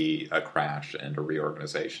there will be a crash and a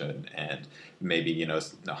reorganization, and maybe,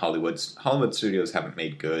 Hollywood studios haven't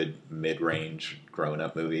made good mid-range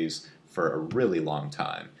grown-up movies for a really long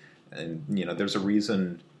time. And, there's a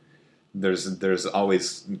reason. There's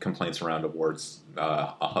always complaints around awards,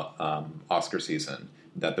 Oscar season,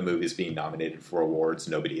 that the movies being nominated for awards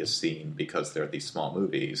nobody has seen because they're these small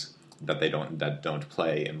movies that don't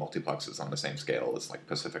play in multiplexes on the same scale as like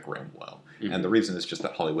Pacific Rim will. Mm-hmm. And the reason is just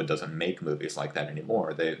that Hollywood doesn't make movies like that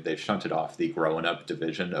anymore. They've shunted off the grown-up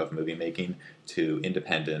division of movie making to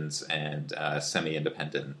independents and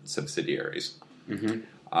semi-independent subsidiaries.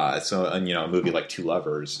 Mm-hmm. So a movie like Two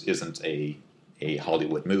Lovers isn't a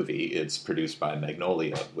Hollywood movie. It's produced by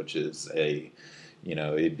Magnolia, which is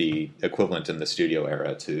it'd be equivalent in the studio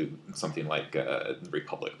era to something like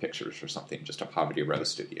Republic Pictures or something, just a Poverty Row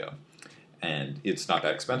studio. And it's not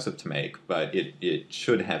that expensive to make, but it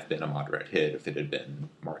should have been a moderate hit if it had been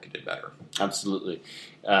marketed better. Absolutely.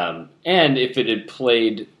 And if it had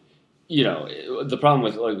played, the problem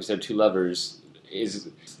with, like we said, Two Lovers is,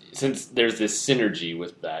 since there's this synergy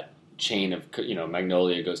with that chain of,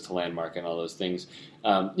 Magnolia goes to Landmark and all those things,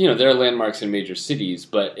 there are landmarks in major cities,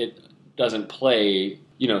 but it doesn't play,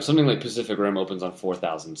 something like Pacific Rim opens on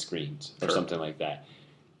 4,000 screens or something like that.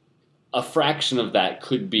 A fraction of that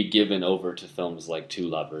could be given over to films like Two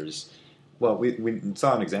Lovers, Well, we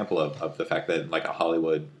saw an example of the fact that like a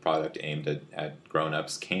Hollywood product aimed at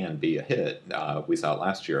grown-ups can be a hit. We saw it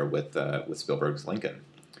last year with Spielberg's Lincoln.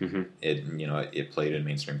 Mm-hmm. It played in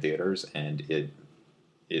mainstream theaters and it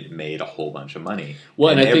made a whole bunch of money. Well,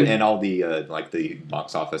 and I think all the the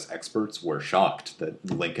box office experts were shocked that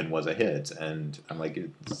Lincoln was a hit. And I'm like,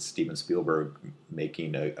 it's Steven Spielberg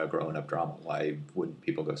making a grown-up drama. Why wouldn't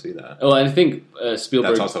people go see that? Oh, and I think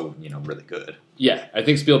Spielberg. That's also really good. Yeah, I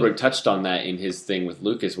think Spielberg touched on that in his thing with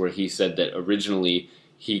Lucas, where he said that originally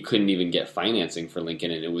he couldn't even get financing for Lincoln,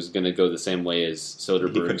 and it was going to go the same way as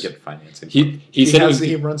Soderbergh's. He couldn't get financing. He said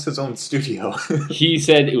he runs his own studio. He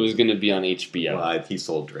said it was going to be on HBO. Well, he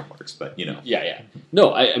sold DreamWorks, but Yeah.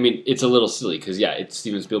 No, I mean it's a little silly because it's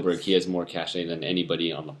Steven Spielberg. He has more cachet than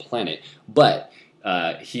anybody on the planet, but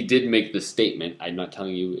he did make the statement. I'm not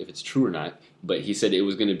telling you if it's true or not, but he said it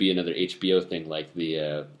was going to be another HBO thing, like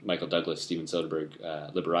the Michael Douglas, Steven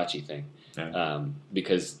Soderbergh, Liberace thing,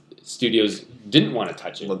 because studios didn't want to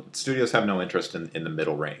touch it. Well, studios have no interest in the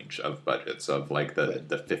middle range of budgets of like the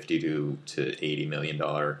 $50 to $80 million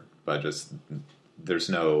budgets. There's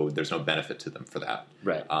no benefit to them for that.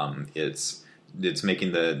 Right. It's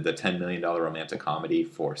making the $10 million romantic comedy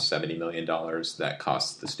for $70 million that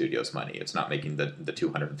costs the studios money. It's not making the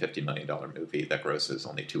 $250 million movie that grosses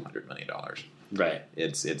only $200 million. Right.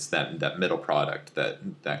 It's that middle product that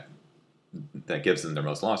gives them their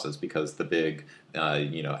most losses, because the big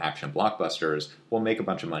action blockbusters will make a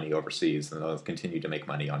bunch of money overseas and they'll continue to make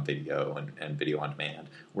money on video and video on demand,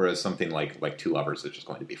 whereas something like Two Lovers is just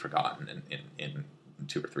going to be forgotten in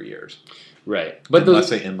 2 or 3 years. Right. But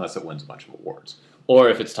unless it wins a bunch of awards. Or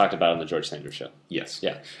if it's talked about on the George Sanders Show. Yes.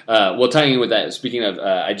 Yeah. Well, tying in with that, speaking of,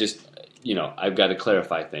 I've got to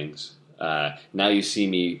clarify things. Now You See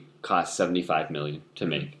Me cost $75 million to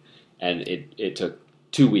make, and it took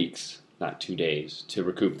 2 weeks, not 2 days, to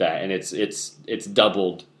recoup that, and it's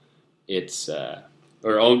doubled its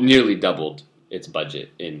or nearly doubled its budget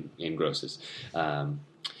in grosses.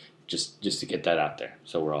 Just to get that out there,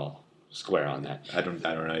 so we're all square on that. I don't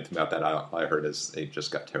know anything about that. All I heard is it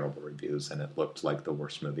just got terrible reviews and it looked like the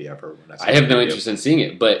worst movie ever. I have no interest in seeing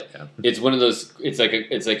it, but it's one of those. It's like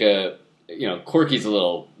a Corky's a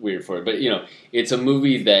little weird for it, but it's a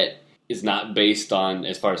movie that is not based on,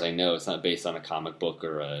 as far as I know, it's not based on a comic book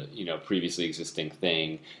or a previously existing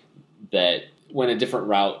thing that went a different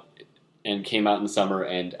route and came out in the summer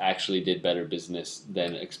and actually did better business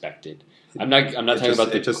than expected. I'm not talking about the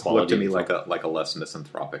quality. It just looked to me like a less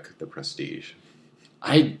misanthropic The Prestige.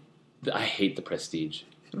 I hate The Prestige.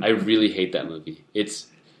 I really hate that movie.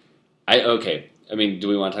 Okay. I mean, do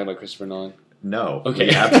we want to talk about Christopher Nolan? No. Okay.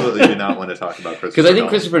 We absolutely do not want to talk about Christopher Nolan. Because I think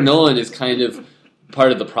Christopher Nolan is kind of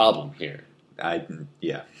part of the problem here.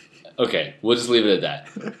 Yeah. Okay, we'll just leave it at that.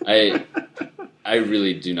 I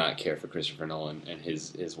really do not care for Christopher Nolan and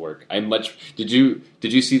his work. Did you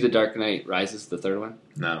see The Dark Knight Rises, the third one?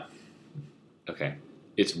 No. Okay,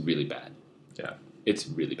 it's really bad. Yeah, it's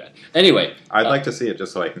really bad. Anyway, I'd like to see it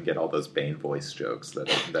just so I can get all those Bane voice jokes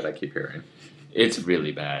that I keep hearing. It's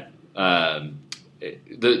really bad. There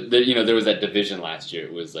was that division last year.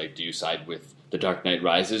 It was like, do you side with The Dark Knight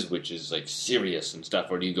Rises, which is like serious and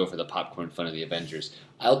stuff, or do you go for the popcorn fun of the Avengers?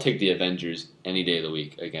 I'll take the Avengers any day of the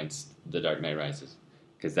week against The Dark Knight Rises,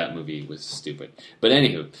 because that movie was stupid. But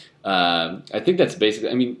anywho, I think that's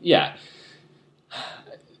basically, I mean, yeah.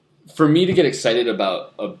 For me to get excited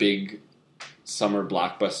about a big summer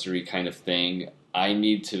blockbustery kind of thing, I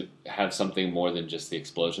need to have something more than just the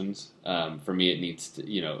explosions. For me, it needs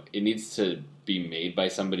to be made by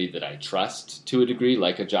somebody that I trust to a degree,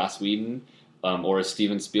 like a Joss Whedon or a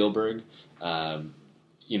Steven Spielberg. Gore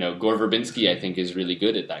Verbinski, I think, is really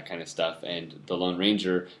good at that kind of stuff, and The Lone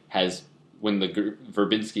Ranger has, when the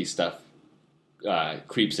Verbinski stuff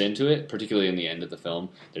creeps into it, particularly in the end of the film,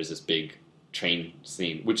 there's this big train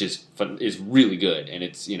scene, which is really good, and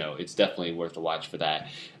it's definitely worth a watch for that.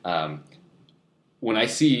 When I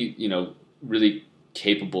see really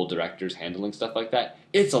capable directors handling stuff like that,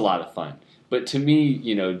 it's a lot of fun. But to me,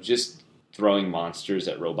 just throwing monsters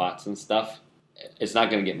at robots and stuff, it's not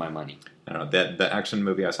going to get my money. I don't know. The action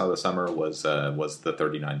movie I saw this summer was the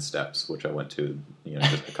 39 Steps, which I went to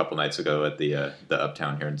just a couple nights ago at the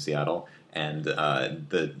Uptown here in Seattle. And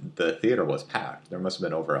the theater was packed. There must have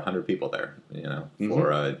been over 100 people there,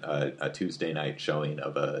 for a Tuesday night showing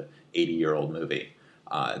of a 80-year-old movie.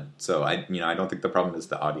 So I don't think the problem is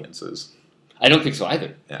the audiences. I don't think so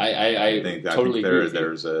either. Yeah. I totally agree.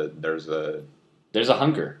 There's a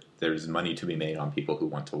hunger. There's money to be made on people who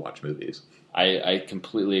want to watch movies. I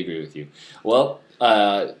completely agree with you. Well,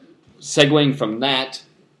 segueing from that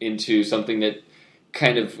into something that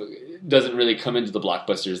kind of doesn't really come into the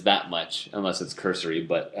blockbusters that much unless it's cursory.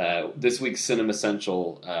 But this week's Cinema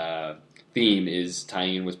Central theme is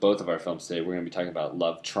tying in with both of our films today. We're going to be talking about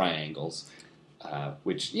love triangles,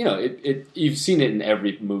 which you've seen it in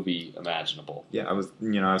every movie imaginable. Yeah, I was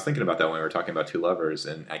thinking about that when we were talking about Two Lovers,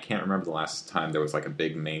 and I can't remember the last time there was like a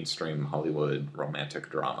big mainstream Hollywood romantic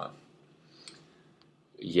drama.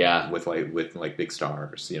 Yeah, with big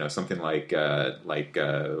stars, something like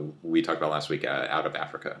we talked about last week, Out of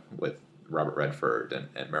Africa with Robert Redford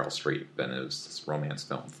and Meryl Streep, and it was this romance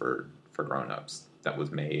film for grown-ups that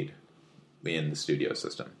was made in the studio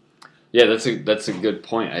system. Yeah, that's a good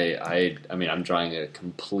point. I mean, I'm drawing a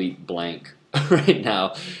complete blank right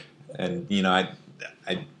now, and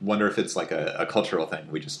I wonder if it's like a cultural thing.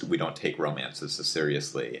 We don't take romances as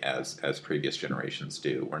seriously as previous generations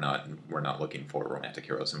do. We're not looking for romantic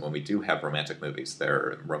heroes, and when we do have romantic movies,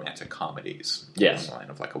 they're romantic comedies. Yes, on the line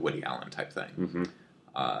of like a Woody Allen type thing,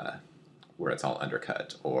 mm-hmm. Where it's all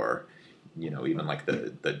undercut, or even like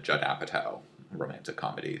the Judd Apatow romantic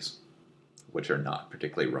comedies, which are not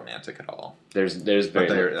particularly romantic at all. There's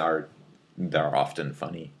very they're often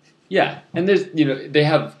funny. Yeah, and there's they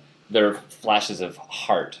have their flashes of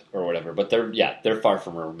heart or whatever, but they're far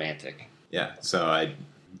from romantic. Yeah, so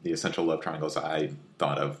the essential love triangles I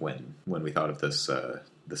thought of when we thought of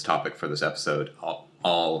this topic for this episode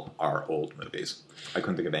all are old movies. I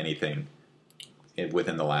couldn't think of anything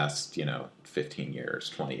within the last 15 years,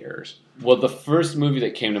 20 years. Well, the first movie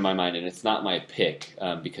that came to my mind, and it's not my pick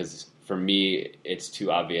because for me it's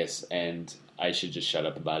too obvious and I should just shut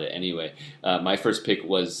up about it anyway. My first pick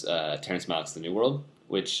was Terrence Malick's The New World,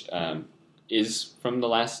 which is from the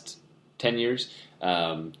last 10 years.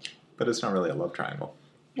 But it's not really a love triangle.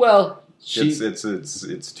 Well,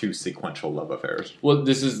 it's two sequential love affairs. Well,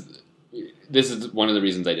 this is one of the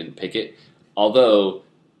reasons I didn't pick it. Although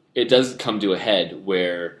it does come to a head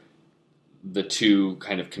where the two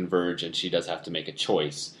kind of converge, and she does have to make a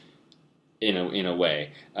choice in a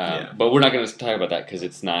way. But we're not going to talk about that because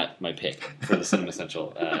it's not my pick for the Cinema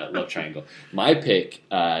Central love triangle. My pick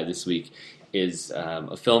this week is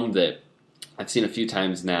a film that I've seen a few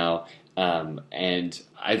times now, and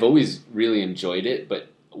I've always really enjoyed it, but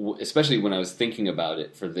especially when I was thinking about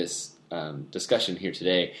it for this discussion here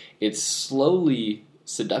today, it's slowly,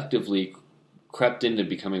 seductively crept into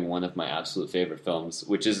becoming one of my absolute favorite films,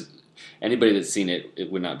 which is, anybody that's seen it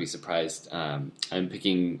would not be surprised. I'm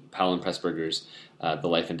picking Powell and Pressburger's The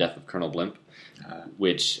Life and Death of Colonel Blimp,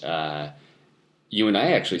 which you and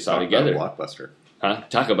I actually saw together. About a blockbuster. Huh?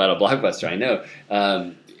 Talk about a blockbuster, I know.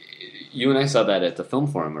 You and I saw that at the Film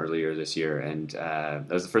Forum earlier this year, and that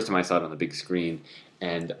was the first time I saw it on the big screen.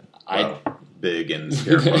 And big and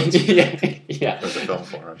scare quotes. Yeah. For the Film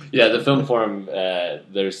Forum. Yeah, the Film Forum,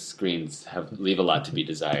 their screens leave a lot to be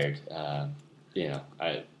desired.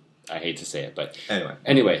 I hate to say it, but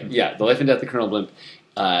anyway, yeah, The Life and Death of Colonel Blimp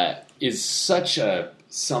is such a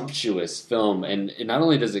sumptuous film, and not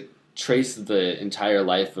only does it trace the entire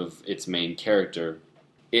life of its main character,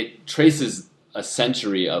 it traces a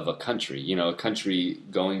century of a country, a country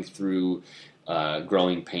going through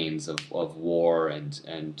growing pains of war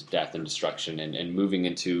and death and destruction, and moving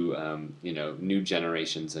into new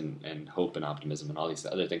generations and hope and optimism and all these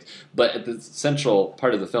other things. But the central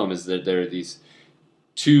part of the film is that there are these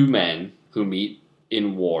two men who meet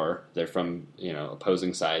in war. They're from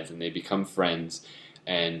opposing sides, and they become friends,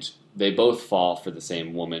 and they both fall for the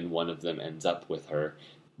same woman. One of them ends up with her,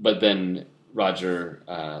 but then Roger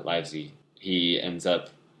Livesey, he's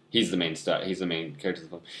the main star. He's the main character of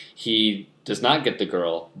the film. He does not get the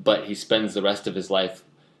girl, but he spends the rest of his life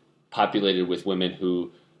populated with women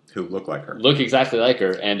who look like her, look exactly like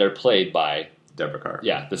her, and are played by Deborah Kerr.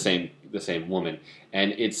 Yeah, the same woman,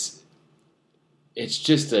 and it's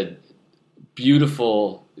just a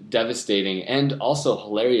beautiful, devastating, and also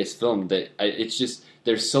hilarious film that it's just,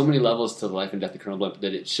 there's so many levels to The Life and Death of Colonel Blimp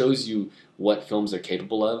that it shows you what films are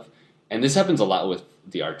capable of. And this happens a lot with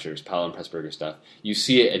the Archers, Powell and Pressburger stuff. You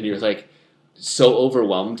see it and you're like so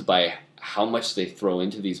overwhelmed by how much they throw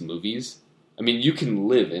into these movies. I mean, you can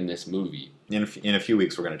live in this movie. In a few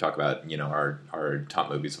weeks, we're going to talk about our top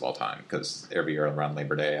movies of all time, because every year around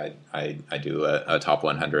Labor Day, I do a top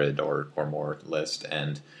 100 or more list.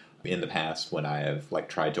 And in the past, when I have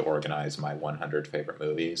tried to organize my 100 favorite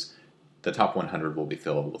movies, the top 100 will be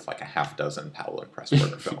filled with a half dozen Powell and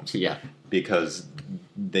Pressburger films. Yeah, because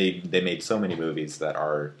they made so many movies that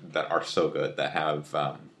are so good, that have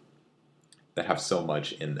so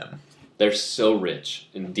much in them. They're so rich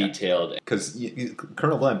and detailed. Because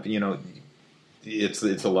Colonel Blimp, it's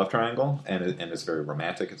a love triangle, and it's very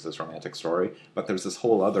romantic. It's this romantic story, but there's this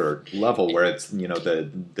whole other level where it's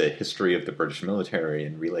the history of the British military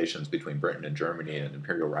and relations between Britain and Germany and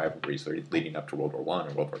imperial rivalries leading up to World War I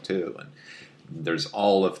and World War II, and there's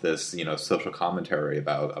all of this social commentary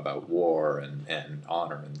about war and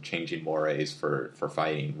honor and changing mores for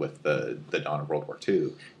fighting with the dawn of World War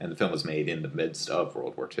II, and the film was made in the midst of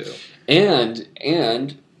World War II.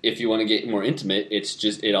 And if you want to get more intimate,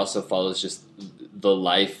 it also follows just the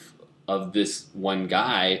life of this one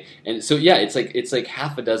guy, and so it's like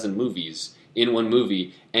half a dozen movies in one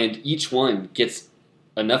movie, and each one gets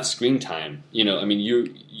enough screen time.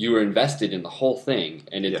 You are invested in the whole thing,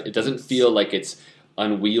 and it doesn't feel like it's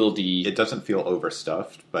unwieldy. It doesn't feel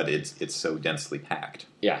overstuffed, but it's so densely packed.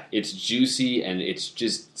 Yeah, it's juicy, and it's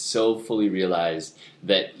just so fully realized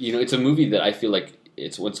that it's a movie that I feel like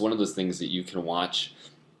it's one of those things that you can watch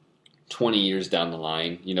 20 years down the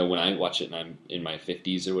line. When I watch it and I'm in my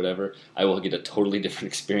 50s or whatever, I will get a totally different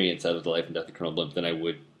experience out of The Life and Death of Colonel Blimp than I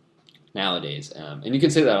would nowadays. And you can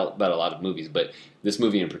say that about a lot of movies, but this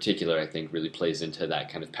movie in particular, I think, really plays into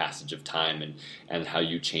that kind of passage of time and how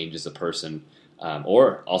you change as a person,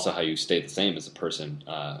 or also how you stay the same as a person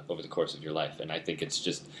over the course of your life. And I think it's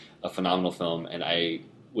just a phenomenal film. And I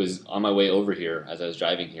was on my way over here, as I was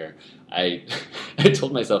driving here, I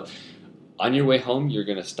told myself, on your way home, you're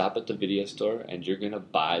going to stop at the video store and you're going to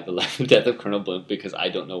buy The Life and Death of Colonel Blimp, because I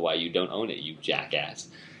don't know why you don't own it, you jackass.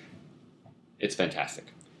 It's fantastic.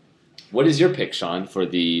 What is your pick, Sean, for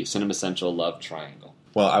the Cinema Central Love Triangle?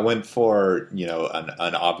 Well, I went for,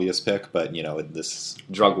 an obvious pick, but, this...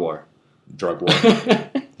 Drug War.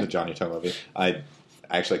 The Johnny Toe movie. I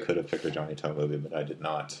actually could have picked a Johnny Toe movie, but I did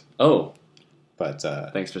not. Oh. But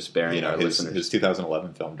thanks for sparing our listeners. His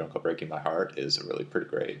 2011 film, Don't Go Breaking My Heart, is a really pretty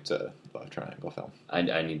great love triangle film. I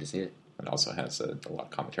need to see it. It also has a lot of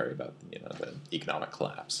commentary about the economic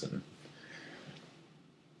collapse. And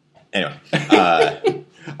anyway,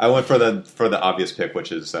 I went for the obvious pick,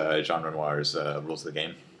 which is Jean Renoir's Rules of the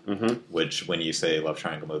Game. Mm-hmm. Which, when you say love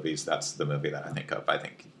triangle movies, that's the movie that I think of. I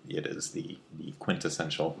think it is the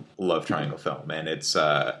quintessential love triangle film, and it's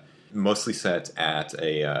mostly set at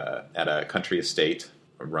a country estate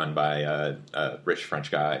run by a rich French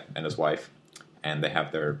guy and his wife, and they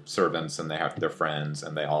have their servants and they have their friends,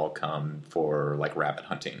 and they all come for like rabbit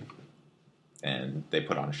hunting, and they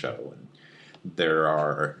put on a show. And there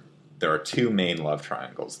are two main love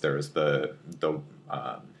triangles. There's the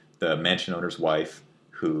mansion owner's wife,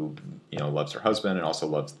 who loves her husband and also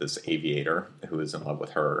loves this aviator who is in love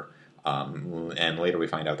with her. And later we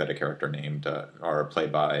find out that a character named, or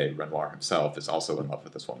played by Renoir himself, is also in love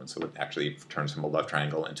with this woman. So it actually turns from a love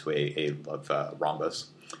triangle into a love rhombus.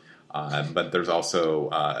 But there's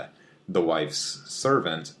also the wife's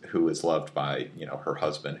servant, who is loved by her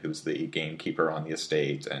husband, who's the gamekeeper on the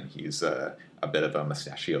estate, and he's a bit of a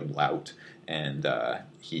mustachioed lout. And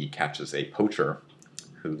he catches a poacher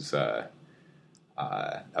who's a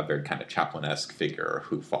very kind of Chaplin-esque figure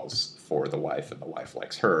who falls for the wife, and the wife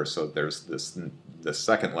likes her. So there's this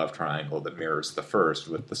second love triangle that mirrors the first,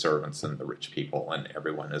 with the servants and the rich people, and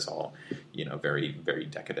everyone is all very, very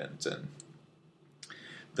decadent. And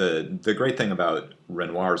the great thing about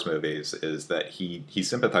Renoir's movies is that he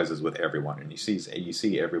sympathizes with everyone, and you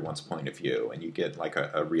see everyone's point of view, and you get like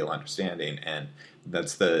a real understanding. And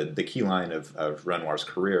that's the key line of Renoir's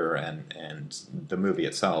career, and the movie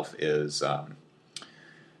itself is.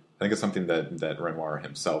 I think it's something that Renoir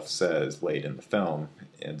himself says late in the film.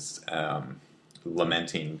 It's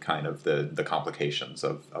lamenting kind of the complications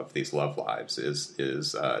of these love lives. Is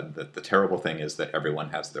that the terrible thing is that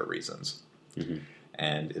everyone has their reasons, mm-hmm.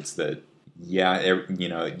 and it's that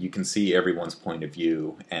you can see everyone's point of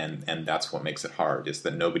view, and that's what makes it hard. Is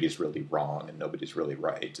that nobody's really wrong and nobody's really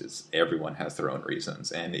right. Is everyone has their own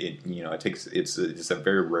reasons, and it's a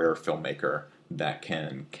very rare filmmaker that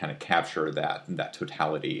can kind of capture that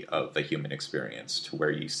totality of the human experience, to where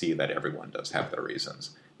you see that everyone does have their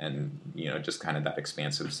reasons, and just kind of that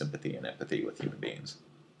expansive sympathy and empathy with human beings.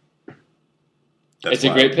 It's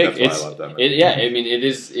a great pick. That's why I love that movie.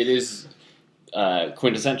 It is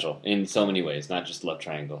quintessential in so many ways, not just love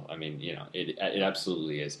triangle. I mean, it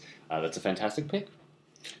absolutely is. That's a fantastic pick.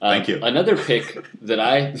 Thank you. Another pick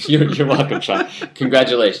that you're welcome, Sean.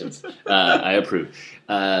 Congratulations. I approve.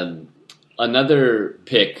 Another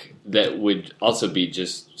pick that would also be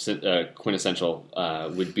just quintessential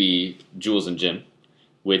would be Jules and Jim,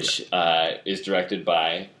 which is directed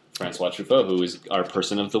by François Truffaut, who is our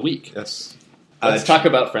person of the week. Yes. Let's talk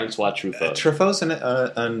about François Truffaut. Truffaut's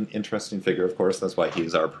an interesting figure, of course. That's why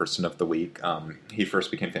he's our person of the week. He first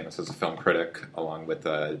became famous as a film critic, along with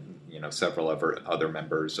several other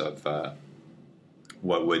members of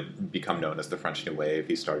what would become known as the French New Wave.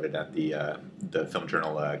 He started at the film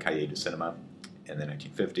journal Cahiers du Cinéma in the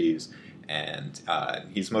 1950s, and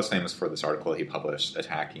he's most famous for this article he published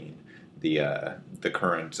attacking the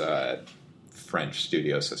current French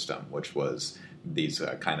studio system, which was these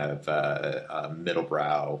kind of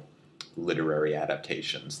middle-brow literary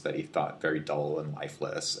adaptations that he thought very dull and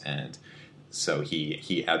lifeless, and so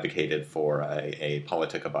he advocated for a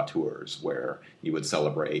politique of auteurs, where he would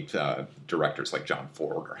celebrate directors like John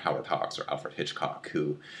Ford or Howard Hawks or Alfred Hitchcock,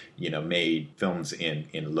 who made films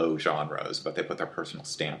in low genres, but they put their personal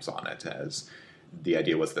stamps on it. As the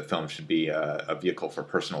idea was that film should be a vehicle for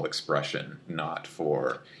personal expression, not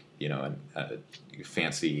for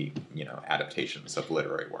fancy adaptations of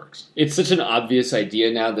literary works. It's such an obvious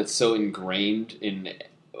idea now that's so ingrained in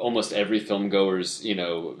almost every film goer's viewing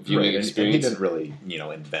experience. And he didn't really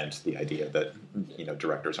invent the idea that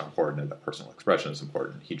directors are important and that personal expression is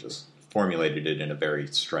important. He just formulated it in a very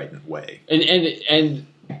strident way. And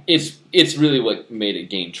it's really what made it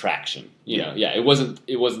gain traction. It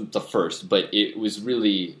wasn't the first, but it was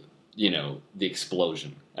really the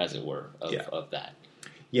explosion, as it were, of that.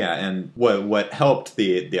 Yeah, and what helped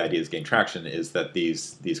the ideas gain traction is that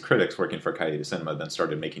these critics working for Cahiers du Cinéma then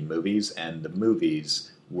started making movies, and the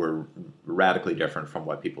movies were radically different from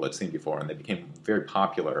what people had seen before, and they became very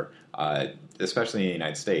popular, especially in the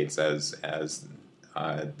United States, as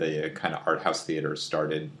the kind of art house theaters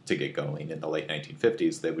started to get going in the late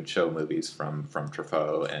 1950s. They would show movies from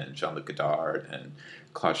Truffaut and Jean-Luc Godard and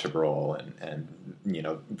Claude Chabrol and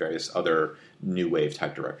various other new wave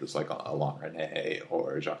type directors like Alain Resnais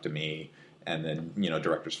or Jacques Demy, and then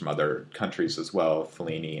directors from other countries as well,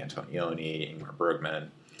 Fellini, Antonioni, Ingmar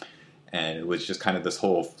Bergman. And it was just kind of this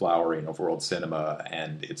whole flowering of world cinema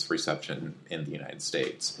and its reception in the United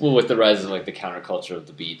States. Well, with the rise of like the counterculture of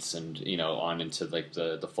the beats and on into like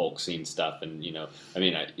the folk scene stuff, and you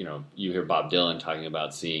hear Bob Dylan talking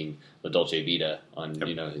about seeing La Dolce Vita on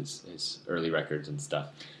his early records and stuff.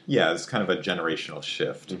 Yeah, it's kind of a generational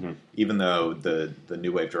shift. Mm-hmm. Even though the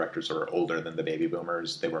new wave directors are older than the baby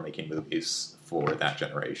boomers, they were making movies for that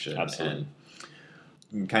generation. Absolutely. And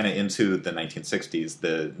kind of into the 1960s,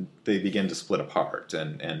 they begin to split apart,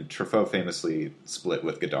 and Truffaut famously split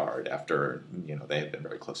with Godard after they had been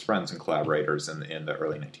very close friends and collaborators in the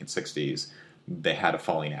early 1960s. They had a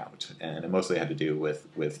falling out, and it mostly had to do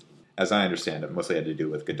with as I understand it, mostly had to do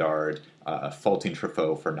with Godard faulting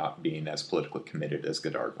Truffaut for not being as politically committed as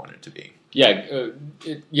Godard wanted to be. Yeah,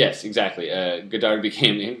 yes, exactly. Godard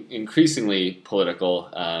became increasingly political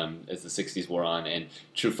as the 60s wore on, and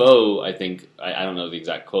Truffaut, I think, I don't know the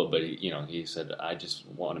exact quote, but he said, "I just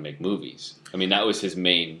want to make movies." I mean, that was his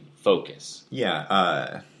main focus.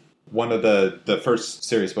 Yeah, one of the first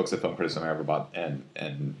serious books of film criticism I ever bought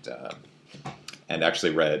and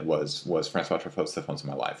actually read was François Truffaut's The Films of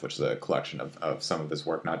My Life, which is a collection of some of his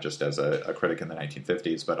work, not just as a critic in the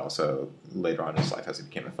 1950s, but also later on in his life as he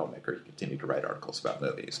became a filmmaker. He continued to write articles about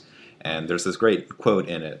movies. And there's this great quote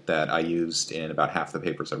in it that I used in about half the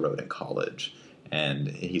papers I wrote in college. And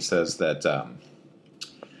he says that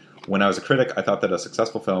when I was a critic, I thought that a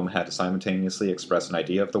successful film had to simultaneously express an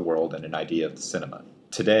idea of the world and an idea of the cinema.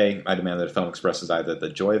 Today, I demand that a film expresses either the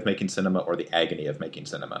joy of making cinema or the agony of making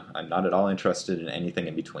cinema. I'm not at all interested in anything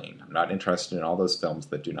in between. I'm not interested in all those films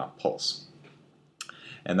that do not pulse.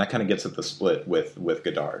 And that kind of gets at the split with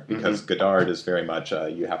Godard, because Godard is very much,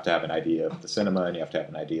 you have to have an idea of the cinema and you have to have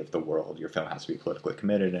an idea of the world. Your film has to be politically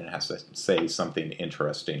committed and it has to say something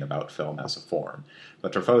interesting about film as a form.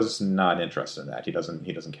 But Truffaut's not interested in that. He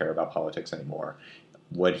doesn't care about politics anymore.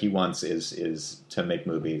 What he wants is to make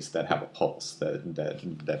movies that have a pulse,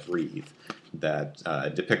 that breathe,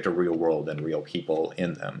 that depict a real world and real people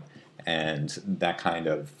in them. And that kind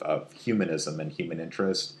of humanism and human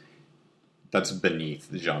interest, that's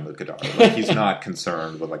beneath Jean-Luc Godard. Like, he's not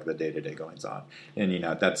concerned with like the day-to-day goings on. And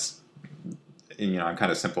that's I'm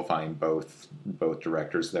kind of simplifying both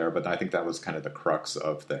directors there, but I think that was kind of the crux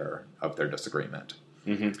of their disagreement.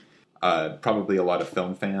 Mm-hmm. Probably a lot of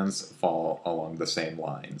film fans fall along the same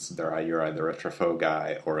lines. You're either a Truffaut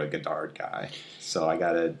guy or a Godard guy. So I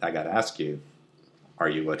gotta ask you, are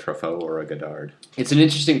you a Truffaut or a Godard? It's an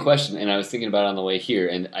interesting question, and I was thinking about it on the way here,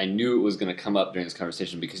 and I knew it was going to come up during this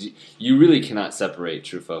conversation because you really cannot separate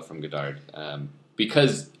Truffaut from Godard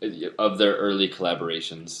because of their early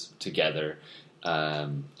collaborations together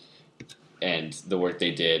and the work they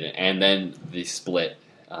did, and then the split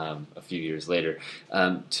a few years later.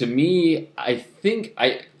 To me, I think,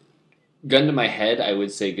 gun to my head, I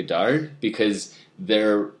would say Godard, because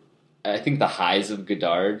I think the highs of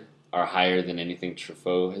Godard are higher than anything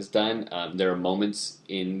Truffaut has done. There are moments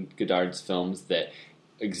in Godard's films that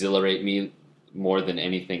exhilarate me more than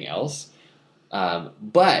anything else.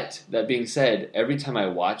 But that being said, every time I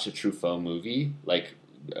watch a Truffaut movie, like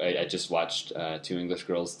I just watched Two English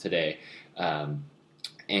Girls today,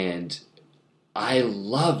 and I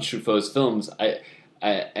love Truffaut's films.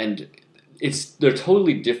 And they're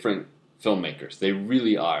totally different filmmakers. They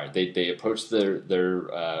really are. They approach their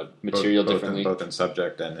material differently, both in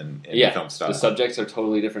subject and in film style. The subjects are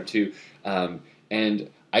totally different too. And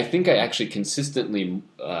I think I actually consistently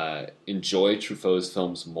enjoy Truffaut's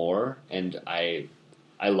films more, and I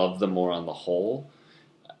love them more on the whole,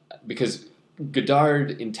 because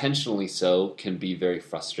Godard, intentionally so, can be very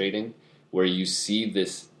frustrating, where you see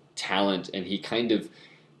this talent and he kind of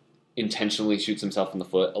intentionally shoots himself in the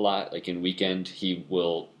foot a lot. Like in Weekend, he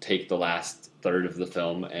will take the last third of the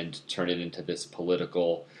film and turn it into this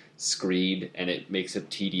political screed, and it makes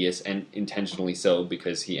it tedious, and intentionally so,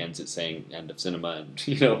 because he ends it saying "end of cinema," and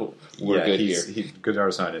we're good here.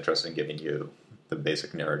 Godard's not interested in giving you the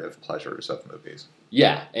basic narrative pleasures of movies.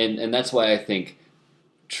 Yeah, and that's why I think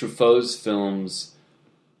Truffaut's films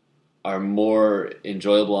are more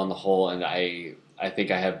enjoyable on the whole, and I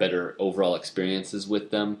think I have better overall experiences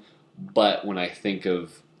with them. But when I think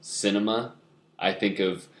of cinema, I think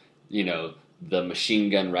of, the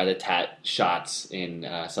machine gun rat-a-tat shots in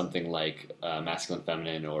something like Masculine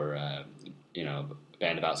Feminine or,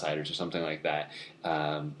 Band of Outsiders or something like that.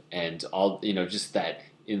 And all, just that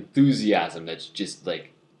enthusiasm that's just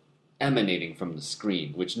like emanating from the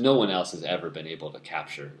screen, which no one else has ever been able to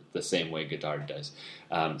capture the same way Godard does.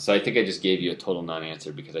 So I think I just gave you a total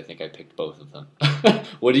non-answer because I think I picked both of them.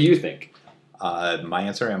 What do you think? My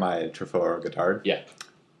answer, am I Truffaut or Godard? Yeah.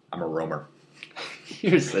 I'm a roamer.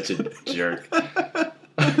 You're such a jerk.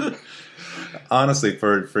 Honestly,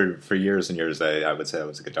 for years and years, I would say I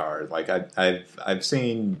was a Godard. Like I've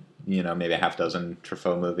seen maybe a half dozen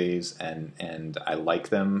Truffaut movies, and I like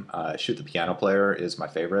them. Shoot the Piano Player is my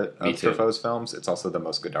favorite of Truffaut's films. It's also the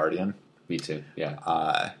most Godardian. Me too. Yeah.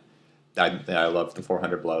 I love the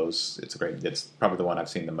 400 Blows. It's great. It's probably the one I've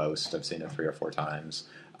seen the most. I've seen it 3 or 4 times.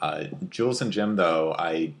 Jules and Jim, though,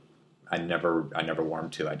 I never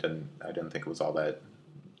warmed to. I didn't think it was all that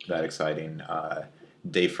exciting.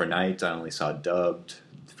 Day for Night, I only saw dubbed.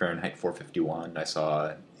 Fahrenheit 451, I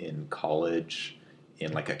saw in college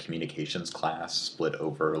in like a communications class, split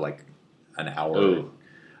over like an hour,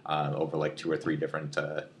 over like 2 or 3 different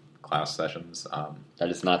class sessions. That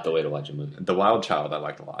is not the way to watch a movie. The Wild Child I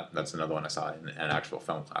liked a lot. That's another one I saw in an actual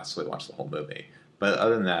film class, so we watched the whole movie. But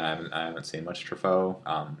other than that, I haven't seen much Truffaut.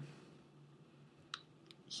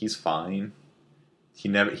 He's fine.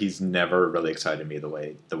 He's never really excited me the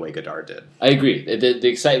way Godard did. I agree. The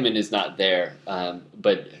excitement is not there,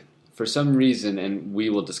 but for some reason, and we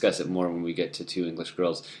will discuss it more when we get to Two English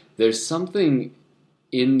Girls, there's something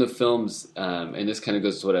in the films, and this kind of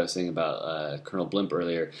goes to what I was saying about Colonel Blimp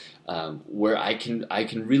earlier, where I can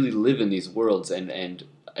really live in these worlds, and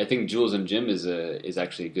I think Jules and Jim is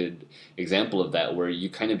actually a good example of that, where you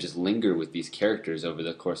kind of just linger with these characters over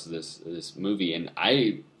the course of this movie. And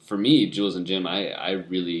for me, Jules and Jim, I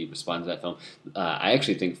really respond to that film. I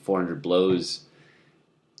actually think 400 Blows,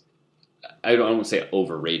 I don't want to say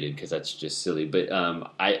overrated because that's just silly, but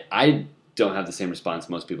I don't have the same response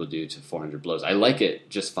most people do to 400 Blows. I like it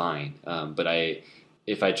just fine, but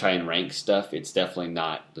if I try and rank stuff, it's definitely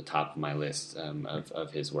not the top of my list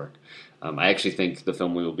of his work. I actually think the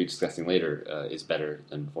film we will be discussing later is better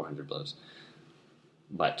than 400 Blows,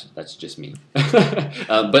 but that's just me.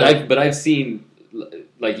 But I've seen,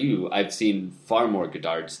 like you, I've seen far more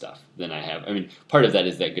Godard stuff than I have. I mean, part of that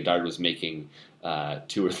is that Godard was making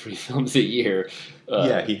 2 or 3 films a year.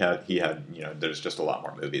 Yeah, he had. There's just a lot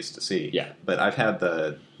more movies to see. Yeah, but I've had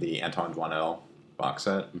the Antoine Doinel box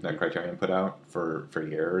set that Criterion put out for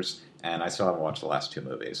years, and I still haven't watched the last 2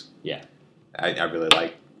 movies. Yeah, I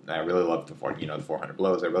really love the 400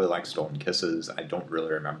 Blows. I really like Stolen Kisses. I don't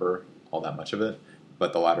really remember all that much of it,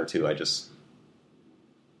 but the latter 2 I just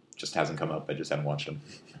hasn't come up. I just haven't watched them.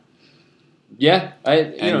 Yeah,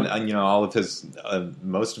 all of his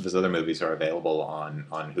most of his other movies are available on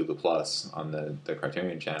Hulu Plus on the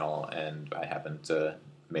Criterion channel, and I haven't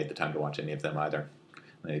made the time to watch any of them either.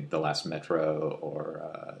 Like The Last Metro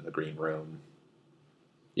or The Green Room.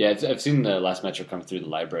 Yeah, I've seen The Last Metro come through the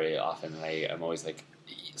library often, and I'm always like,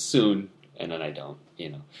 soon, and then I don't.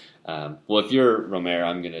 Well, if you're Romero,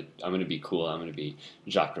 I'm gonna be cool. I'm gonna be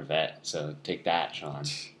Jacques Rivette. So take that, Sean.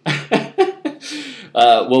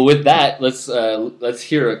 Well, with that, let's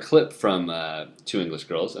hear a clip from Two English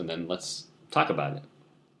Girls, and then let's talk about it.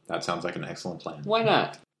 That sounds like an excellent plan. Why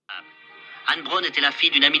not? Anne Braun était la fille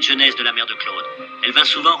d'une amie de jeunesse de la mère de Claude. Elle vint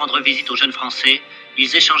souvent rendre visite aux jeunes Français.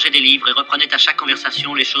 Ils échangeaient des livres et reprenaient à chaque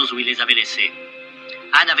conversation les choses où ils les avaient laissées.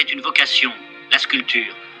 Anne avait une vocation, la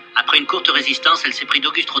sculpture. Après une courte résistance, elle s'est pris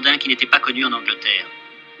d'Auguste Rodin qui n'était pas connu en Angleterre.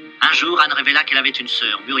 Un jour, Anne révéla qu'elle avait une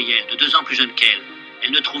sœur, Muriel, de 2 ans plus jeune qu'elle.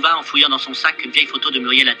 Elle ne trouva, en fouillant dans son sac, qu'une vieille photo de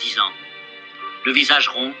Muriel à 10 ans. Le visage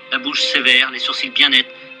rond, la bouche sévère, les sourcils bien nets,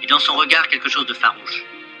 et dans son regard quelque chose de farouche.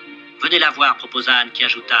 Venez la voir, proposa Anne, qui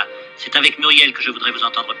ajouta « C'est avec Muriel que je voudrais vous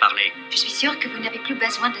entendre parler. » Je suis sûre que vous n'avez plus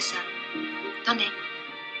besoin de ça. Tenez.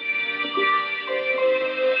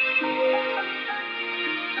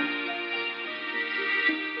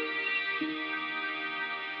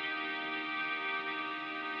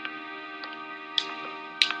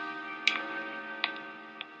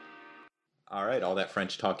 All right, all that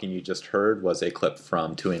French talking you just heard was a clip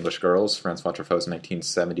from Two English Girls, François Truffaut's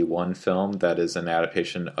 1971 film that is an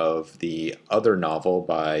adaptation of the other novel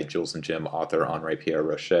by Jules and Jim author Henri Pierre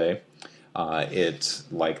Rocher. It,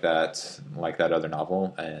 like that other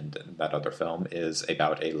novel and that other film, is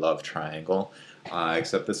about a love triangle,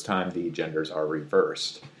 except this time the genders are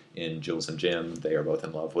reversed. In Jules and Jim, they are both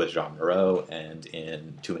in love with Jean Moreau, and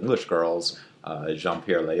in Two English Girls,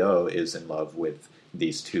 Jean-Pierre Léaud is in love with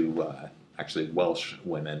these two actually Welsh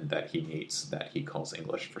women that he meets that he calls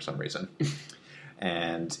English for some reason.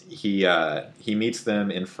 And he meets them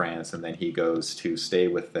in France, and then he goes to stay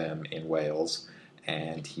with them in Wales,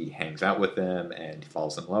 and he hangs out with them, and he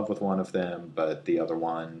falls in love with one of them, but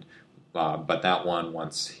that one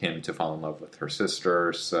wants him to fall in love with her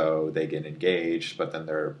sister, so they get engaged, but then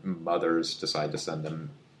their mothers decide to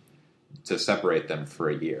separate them for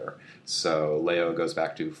a year. So Leo goes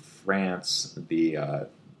back to France.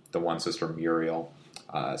 The one sister, Muriel,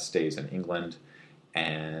 stays in England,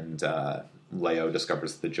 and Leo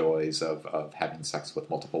discovers the joys of having sex with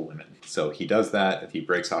multiple women. So he does that, he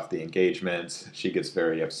breaks off the engagement, she gets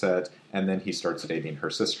very upset, and then he starts dating her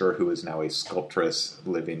sister, who is now a sculptress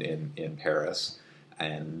living in Paris,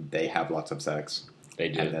 and they have lots of sex. They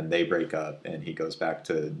do. And then they break up, and he goes back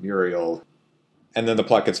to Muriel, and then the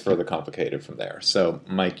plot gets further complicated from there. So,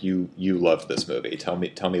 Mike, you loved this movie. Tell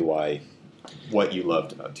me why... what you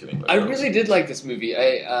loved about Two English Girls. I really did like this movie.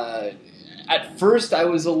 At first, I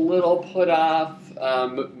was a little put off,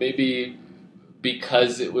 maybe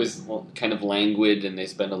because it was kind of languid, and they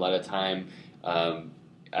spend a lot of time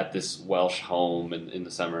at this Welsh home in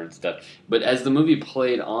the summer and stuff. But as the movie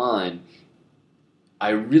played on, I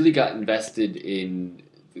really got invested in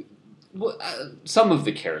some of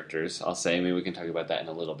the characters, I'll say. Maybe we can talk about that in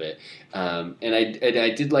a little bit. And I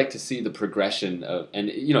did like to see the progression of, and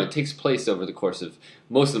it takes place over the course of,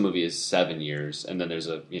 most of the movie is 7 years, and then there's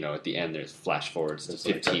at the end there's flash forwards to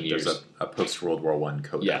 15 years. There's a post World War I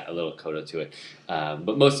coda. Yeah, a little coda to it.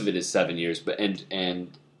 But most of it is 7 years. But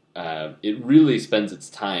it really spends its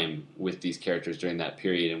time with these characters during that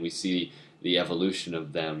period, and we see the evolution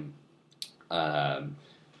of them,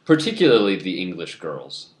 particularly the English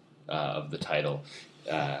girls. Of the title,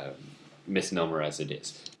 misnomer as it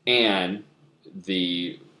is. And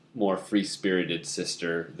the more free-spirited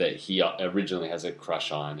sister that he originally has a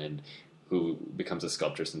crush on and who becomes a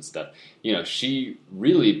sculptress and stuff. She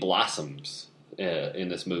really blossoms in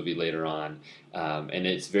this movie later on. And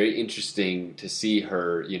it's very interesting to see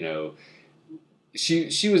her,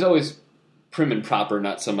 she was always prim and proper,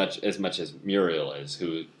 not so much as Muriel is,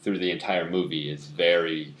 who through the entire movie is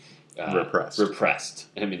very... repressed.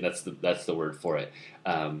 I mean, that's the word for it.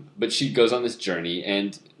 But she goes on this journey,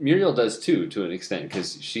 and Muriel does too, to an extent,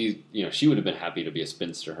 because she would have been happy to be a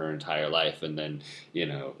spinster her entire life, and then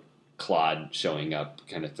Claude showing up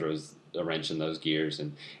kind of throws a wrench in those gears,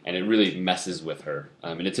 and it really messes with her.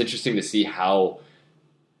 And it's interesting to see how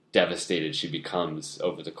devastated she becomes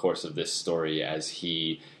over the course of this story as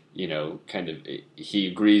he he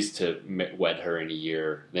agrees to wed her in a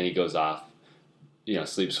year, then he goes off.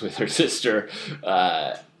 Sleeps with her sister,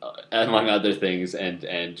 among other things,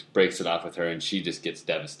 and breaks it off with her, and she just gets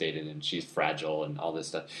devastated, and she's fragile, and all this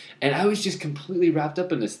stuff. And I was just completely wrapped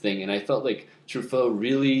up in this thing, and I felt like Truffaut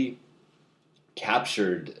really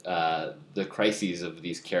captured the crises of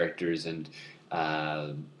these characters, and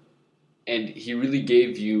he really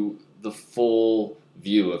gave you the full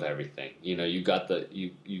view of everything. You got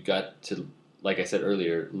to, like I said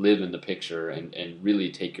earlier, live in the picture and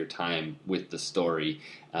really take your time with the story.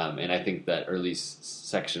 And I think that early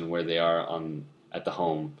section where they are at the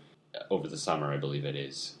home over the summer, I believe it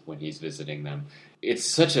is, when he's visiting them, it's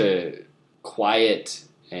such a quiet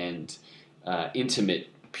and intimate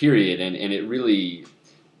period, and it really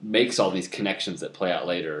makes all these connections that play out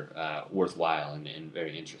later worthwhile and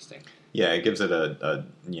very interesting. Yeah, it gives it a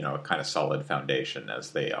kind of solid foundation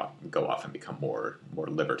as they go off and become more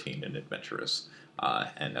libertine and adventurous,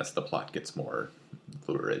 and as the plot gets more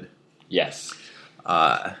lurid. Yes.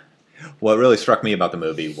 What really struck me about the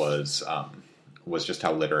movie was just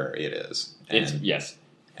how literary it is. Yes.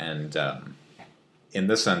 And in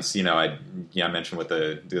this sense, I mentioned with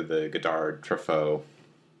the Godard Truffaut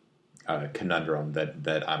conundrum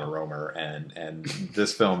that I'm a Romer, and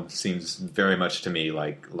this film seems very much to me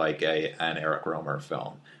like an Eric Romer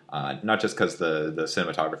film. Not just because the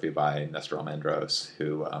cinematography by Nestor Almendros,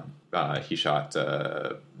 who he shot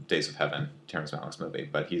Days of Heaven, Terrence Malick's movie,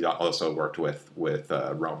 but he also worked with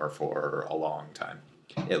Romer for a long time.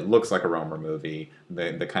 It looks like a Romer movie.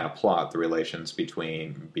 The kind of plot, the relations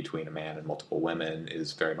between a man and multiple women,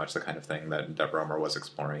 is very much the kind of thing that Romer was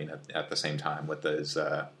exploring at the same time with his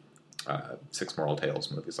Six Moral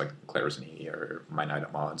Tales movies like Claire's Knee or My Night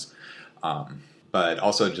at Maud's. But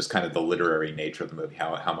also just kind of the literary nature of the movie,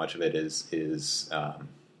 how much of it is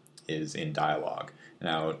in dialogue.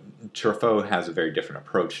 Now, Truffaut has a very different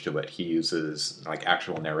approach to it. He uses like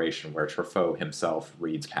actual narration, where Truffaut himself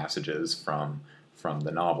reads passages from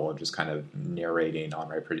the novel, just kind of narrating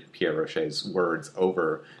Henri Pierre Rocher's words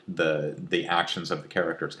over the actions of the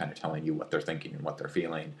characters, kind of telling you what they're thinking and what they're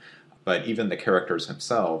feeling. But even the characters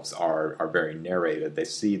themselves are very narrated. They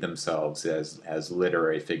see themselves as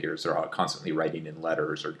literary figures. They're all constantly writing in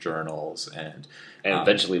letters or journals, and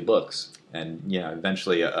eventually books. And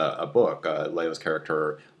eventually a book. Leo's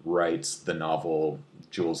character writes the novel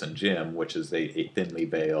Jules and Jim, which is a thinly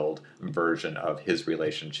veiled version of his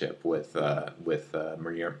relationship with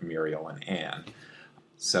Muriel and Anne.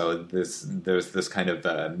 So there's this kind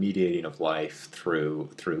of mediating of life through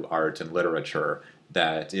art and literature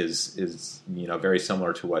that is very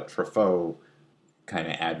similar to what Truffaut kind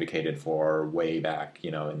of advocated for way back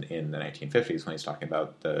in the 1950s when he's talking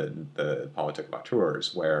about the politique of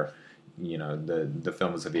auteurs, where the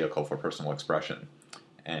film is a vehicle for personal expression,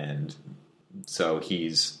 and so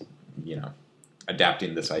he's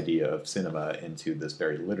adapting this idea of cinema into this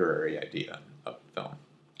very literary idea of film.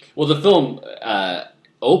 Well, the film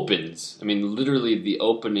opens. I mean, literally, the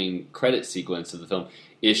opening credit sequence of the film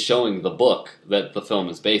is showing the book that the film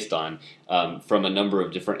is based on from a number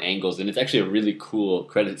of different angles, and it's actually a really cool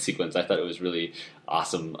credit sequence. I thought it was really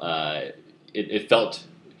awesome. It felt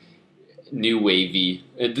new wavy.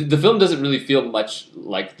 The film doesn't really feel much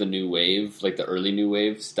like the new wave, like the early new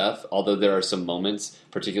wave stuff, although there are some moments,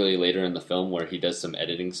 particularly later in the film, where he does some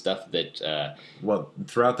editing stuff that... Well,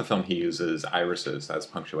 throughout the film he uses irises as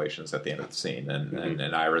punctuations at the end of the scene,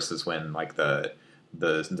 and iris is when like the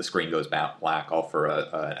screen goes black, all for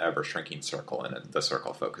an ever-shrinking circle, and the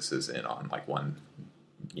circle focuses in on like one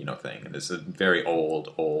thing, and it's a very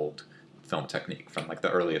old film technique from like the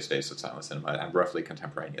earliest days of silent cinema, and roughly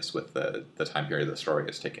contemporaneous with the time period the story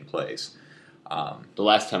is taking place. The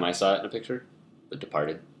last time I saw it in a picture, The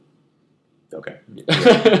Departed. Okay.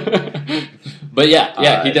 But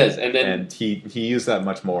yeah, he does. And he used that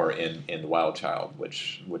much more in The Wild Child,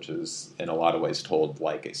 which is in a lot of ways told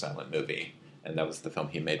like a silent movie, and that was the film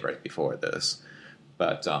he made right before this.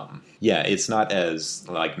 But it's not as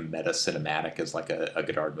like meta cinematic as like a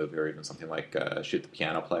Godard movie, or even something like Shoot the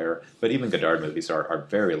Piano Player. But even Godard movies are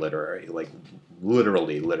very literary, like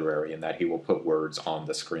literally literary, in that he will put words on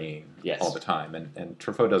the screen all the time. And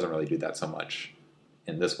Truffaut doesn't really do that so much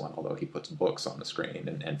in this one, although he puts books on the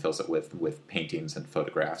screen and fills it with paintings and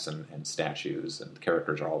photographs and statues, and the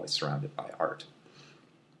characters are always surrounded by art.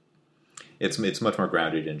 It's much more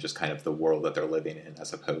grounded in just kind of the world that they're living in,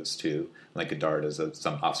 as opposed to like Godard as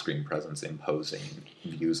some off-screen presence imposing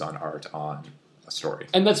views on art on a story.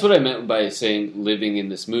 And that's what I meant by saying living in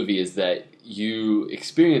this movie, is that you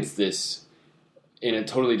experience this in a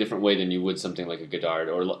totally different way than you would something like a Godard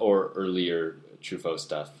or earlier Truffaut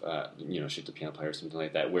stuff, Shoot the Piano Player or something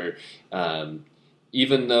like that, where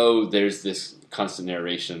even though there's this constant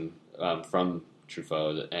narration from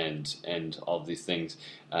Truffaut and all of these things,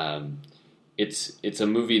 it's a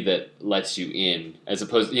movie that lets you in, as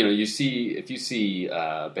opposed, if you see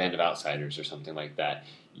Band of Outsiders or something like that,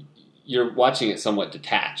 you're watching it somewhat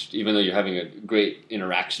detached, even though you're having a great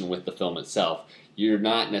interaction with the film itself. You're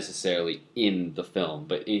not necessarily in the film,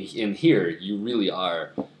 but in here, you really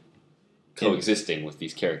are coexisting with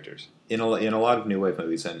these characters. In a lot of New Wave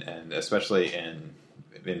movies, and especially in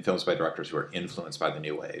films by directors who are influenced by the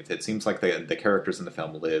New Wave, it seems like the characters in the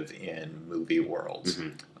film live in movie worlds.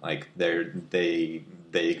 Mm-hmm. Like they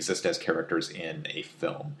exist as characters in a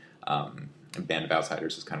film. Band of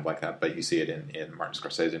Outsiders is kind of like that, but you see it in Martin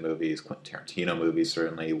Scorsese movies, Quentin Tarantino movies,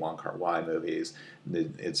 certainly Wong Kar-wai movies.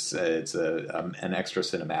 It's an extra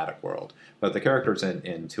cinematic world. But the characters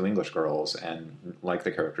in Two English Girls, and like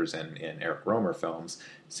the characters in Eric Rohmer films,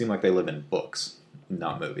 seem like they live in books,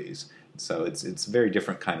 not movies. So it's a very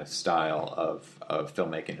different kind of style of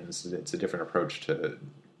filmmaking, and it's a different approach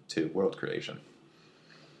to world creation.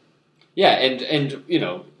 Yeah, and you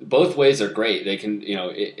know, both ways are great. They can, you know,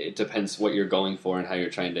 it depends what you're going for and how you're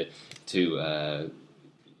trying to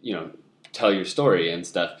you know, tell your story and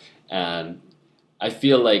stuff. I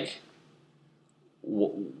feel like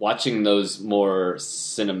watching those more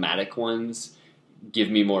cinematic ones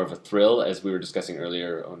give me more of a thrill, as we were discussing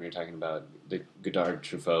earlier when we were talking about the Godard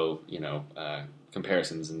Truffaut, you know,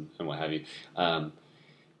 comparisons and what have you.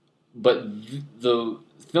 But the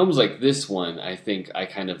films like this one, I think I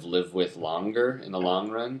kind of live with longer in the long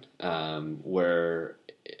run, where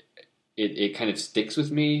it kind of sticks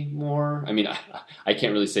with me more. I mean, I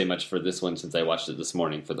can't really say much for this one since I watched it this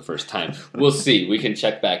morning for the first time. We'll see. We can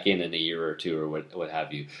check back in a year or two or what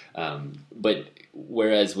have you. But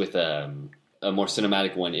whereas with a more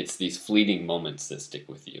cinematic one, it's these fleeting moments that stick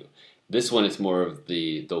with you. This one is more of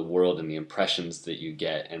the world and the impressions that you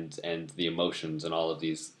get and the emotions and all of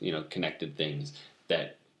these, you know, connected things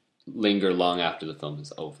that linger long after the film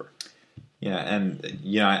is over. Yeah, and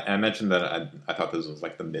you know, I mentioned that I thought this was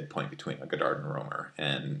like the midpoint between Godard and Rohmer,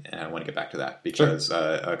 and I want to get back to that because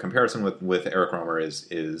a comparison with Eric Rohmer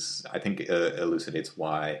is I think elucidates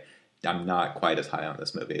why I'm not quite as high on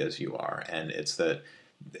this movie as you are, and it's that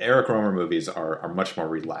Eric Rohmer movies are much more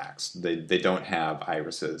relaxed. They don't have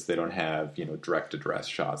irises. They don't have, you know, direct address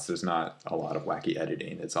shots. There's not a lot of wacky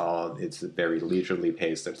editing. It's very leisurely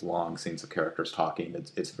paced. There's long scenes of characters talking.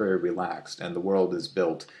 It's very relaxed, and the world is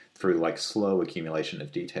built through like slow accumulation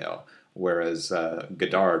of detail. Whereas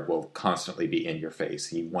Godard will constantly be in your face.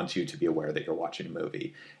 He wants you to be aware that you're watching a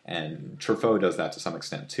movie. And Truffaut does that to some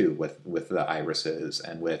extent too, with the irises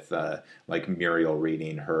and with like Muriel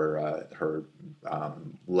reading her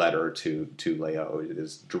letter to Leo. It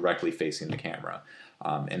is directly facing the camera,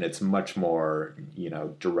 and it's much more, you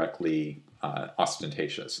know, directly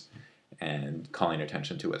ostentatious and calling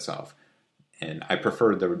attention to itself. And I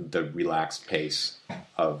prefer the relaxed pace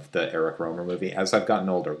of the Eric Rohmer movie. As I've gotten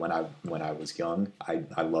older, when I was young,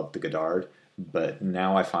 I loved the Godard, but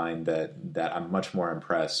now I find that I'm much more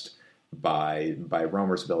impressed by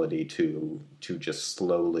Rohmer's ability to just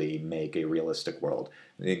slowly make a realistic world.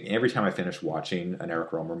 Every time I finish watching an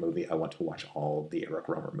Eric Rohmer movie, I want to watch all the Eric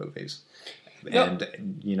Rohmer movies. Yep.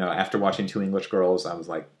 And you know, after watching Two English Girls, I was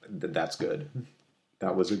like, that's good.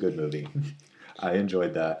 That was a good movie. I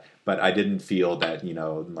enjoyed that, but I didn't feel that, you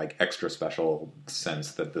know, like extra special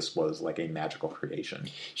sense that this was like a magical creation.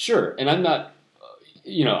 Sure, and I'm not,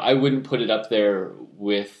 you know, I wouldn't put it up there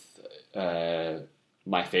with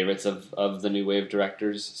my favorites of the new wave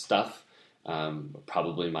directors stuff.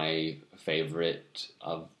 Probably my favorite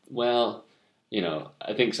of, well, you know,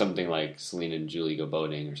 I think something like Celine and Julie Go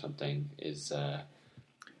Boating or something is...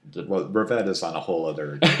 Well, Rivette is on a whole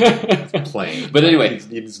other plane. But anyway,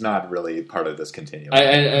 he's not really part of this continuum. I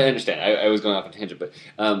understand. I was going off on a tangent, but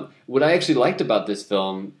what I actually liked about this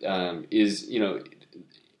film is, you know,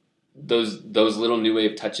 those little new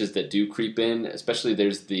wave touches that do creep in. Especially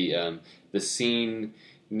there's the scene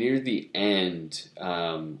near the end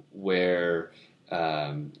where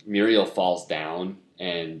Muriel falls down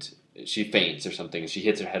and she faints or something. She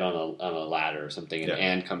hits her head on a ladder or something, and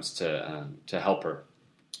Anne comes to help her.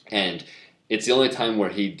 And it's the only time where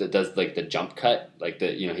he does like the jump cut, like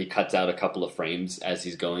the, you know, he cuts out a couple of frames as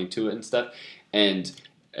he's going to it and stuff. And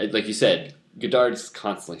like you said, Godard's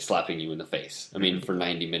constantly slapping you in the face. I mean, for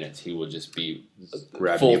 90 minutes, he will just be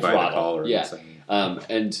grabbing full you by throttle. the collar. Yeah,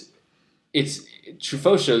 and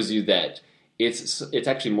Truffaut shows you that it's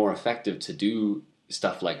actually more effective to do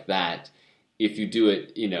stuff like that if you do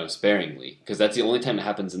it, you know, sparingly, because that's the only time it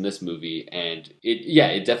happens in this movie, and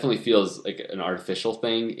it definitely feels like an artificial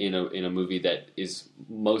thing in a movie that is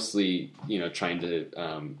mostly, you know, trying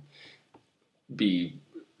to be,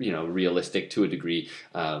 you know, realistic to a degree.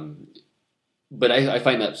 But I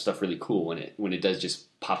find that stuff really cool when it does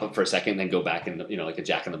just pop up for a second and then go back and, you know, like a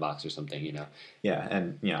Jack in the Box or something, you know. Yeah,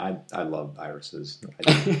 and you know, I love irises.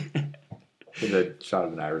 With a shot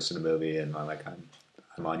of an iris in a movie, and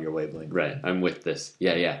I'm on your wavelength. Right, I'm with this.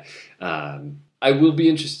 Yeah. I will be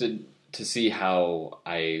interested to see how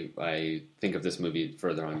I think of this movie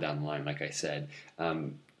further on down the line, like I said.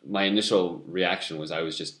 My initial reaction was I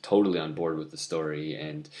was just totally on board with the story.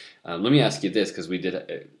 And let me ask you this, because we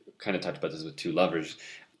did kind of talk about this with Two Lovers.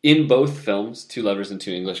 In both films, Two Lovers and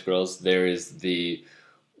Two English Girls, there is the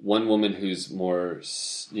one woman who's more,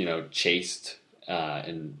 chaste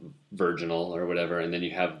and virginal or whatever, and then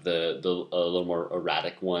you have the a little more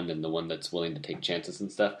erratic one and the one that's willing to take chances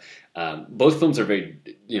and stuff. Both films are very,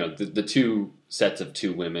 the two sets of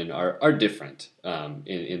two women are different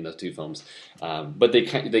in the two films, but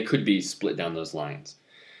they could be split down those lines.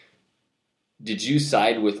 Did you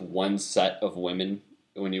side with one set of women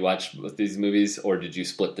when you watch these movies, or did you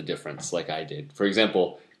split the difference like I did? For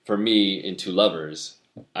example, for me in Two Lovers,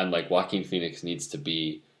 I'm like, Joaquin Phoenix needs to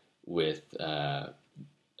be with Vanessa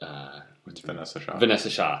Shaw. Vanessa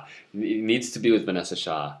Shaw. It needs to be with Vanessa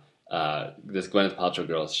Shaw. This Gwyneth Paltrow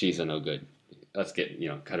girl, she's a no good. Let's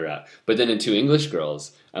cut her out. But then in Two English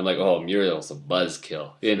Girls, I'm like, oh, Muriel's a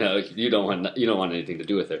buzzkill. You don't want anything to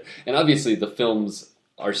do with her. And obviously the films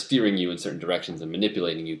are steering you in certain directions and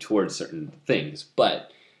manipulating you towards certain things.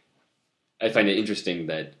 But I find it interesting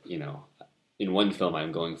that, in one film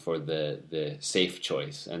I'm going for the safe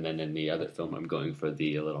choice, and then in the other film I'm going for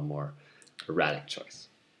the a little more erratic choice.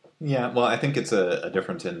 Yeah, well, I think it's a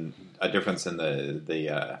difference in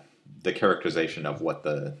the characterization of what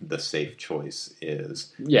the safe choice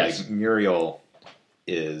is. Yes, like Muriel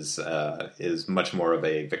is much more of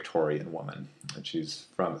a Victorian woman. She's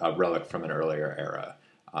from a relic from an earlier era,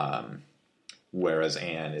 whereas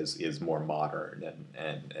Anne is more modern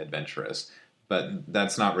and adventurous. But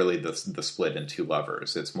that's not really the split in Two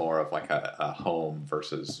Lovers. It's more of like a home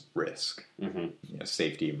versus risk,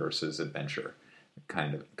 safety versus adventure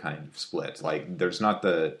kind of split. Like there's not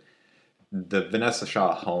the Vanessa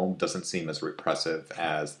Shaw home doesn't seem as repressive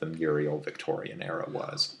as the Muriel Victorian era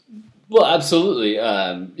was. Well, absolutely.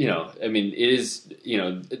 It is.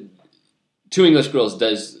 Two English Girls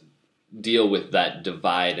does deal with that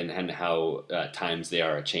divide and how times they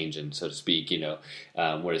are a changing, so to speak.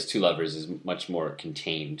 Whereas Two Lovers is much more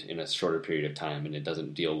contained in a shorter period of time, and it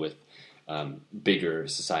doesn't deal with bigger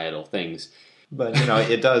societal things. But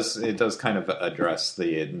it does kind of address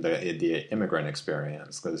the immigrant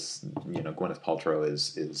experience, because Gwyneth Paltrow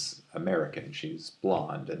is American, she's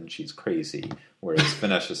blonde and she's crazy, whereas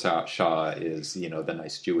Vanessa Shaw is the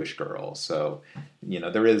nice Jewish girl. So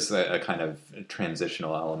there is a kind of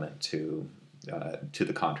transitional element to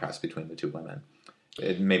the contrast between the two women.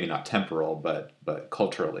 It maybe not temporal, but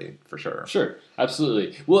culturally for sure. Sure,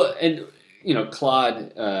 absolutely. Well, and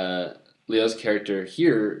Claude, Leo's character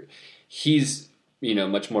here, he's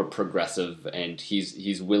much more progressive, and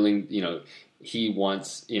he's willing. He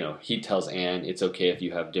wants. He tells Anne it's okay if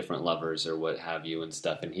you have different lovers or what have you and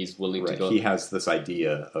stuff, and he's willing to go. He has this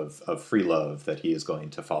idea of free love that he is going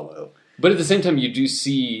to follow. But at the same time, you do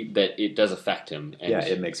see that it does affect him. And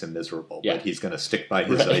it makes him miserable. Yeah. But he's going to stick by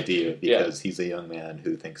his idea because he's a young man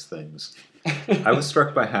who thinks things. I was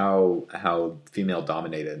struck by how female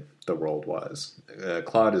dominated the world was.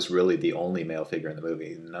 Claude is really the only male figure in the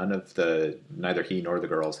movie. Neither he nor the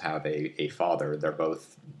girls have a father. They're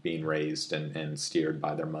both being raised and steered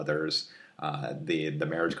by their mothers. The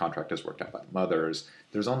marriage contract is worked out by the mothers.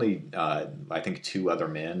 There's only, I think, two other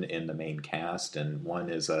men in the main cast, and one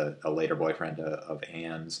is a later boyfriend of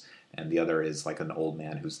Anne's, and the other is like an old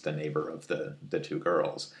man who's the neighbor of the two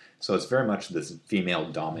girls. So it's very much this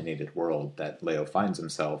female-dominated world that Leo finds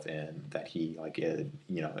himself in, that he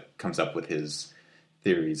comes up with his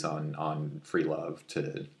theories on free love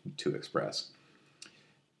to express.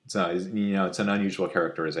 So it's an unusual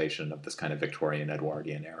characterization of this kind of Victorian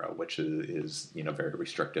Edwardian era, which is very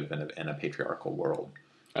restrictive in a patriarchal world.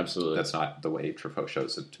 Absolutely, that's not the way Truffaut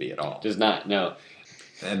shows it to be at all. Does not, no.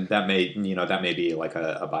 And that may be like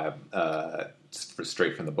a bio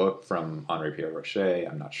straight from the book from Henri Pierre Rocher.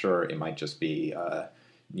 I'm not sure. It might just be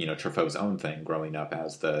Truffaut's own thing, growing up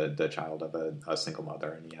as the child of a single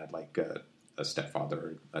mother, and he had like a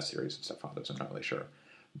stepfather, a series of stepfathers. I'm not really sure,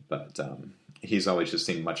 but he's always just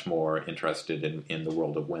seemed much more interested in the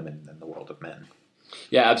world of women than the world of men.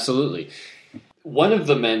 Yeah, absolutely. One of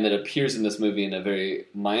the men that appears in this movie in a very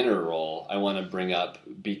minor role, I want to bring up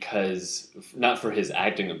because, not for his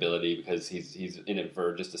acting ability, because he's in it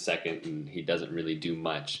for just a second and he doesn't really do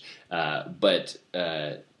much, but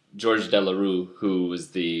Georges Delerue, who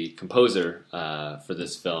was the composer for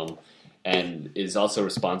this film and is also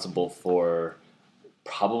responsible for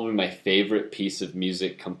probably my favorite piece of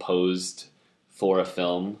music composed for a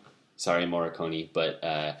film. Sorry, Morricone,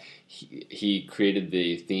 but he created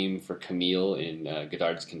the theme for Camille in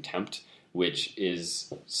Godard's Contempt, which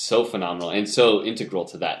is so phenomenal and so integral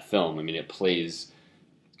to that film. I mean, it plays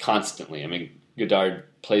constantly. I mean, Godard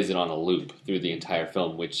plays it on a loop through the entire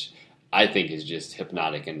film, which I think is just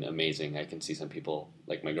hypnotic and amazing. I can see some people,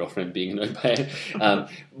 like my girlfriend, being annoyed by it.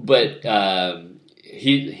 But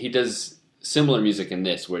he does similar music in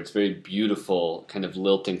this, where it's very beautiful, kind of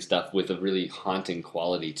lilting stuff with a really haunting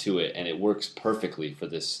quality to it, and it works perfectly for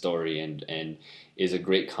this story, and is a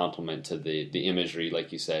great complement to the imagery.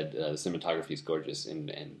 Like you said, the cinematography is gorgeous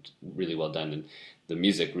and really well done, and the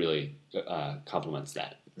music really complements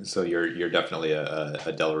that. So you're definitely a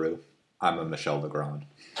Delarue. I'm a Michel Legrand.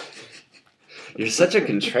 You're such a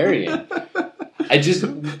contrarian.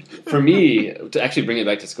 For me, to actually bring it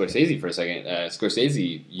back to Scorsese for a second,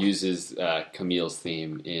 Scorsese uses Camille's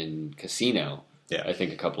theme in Casino, I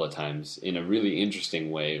think, a couple of times in a really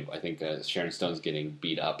interesting way. I think Sharon Stone's getting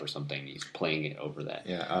beat up or something. He's playing it over that.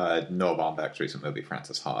 Yeah, Noah Baumbach's recent movie,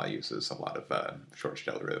 Frances Ha, uses a lot of George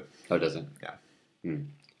Delarue. Oh, does it? Yeah.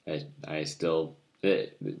 I still...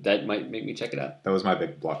 That might make me check it out. That was my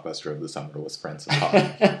big blockbuster of the summer, was Frances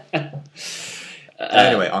Ha.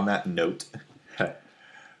 Anyway, on that note...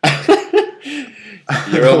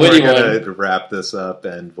 You're a witty one. We're going to wrap this up,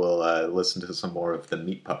 and we'll listen to some more of the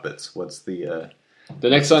Meat Puppets. What's the... The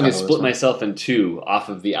next song is Split Myself in Two, off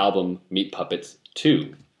of the album Meat Puppets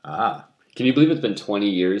 2. Ah. Can you believe it's been 20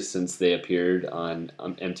 years since they appeared on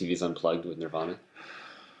MTV's Unplugged with Nirvana?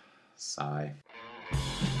 Sigh.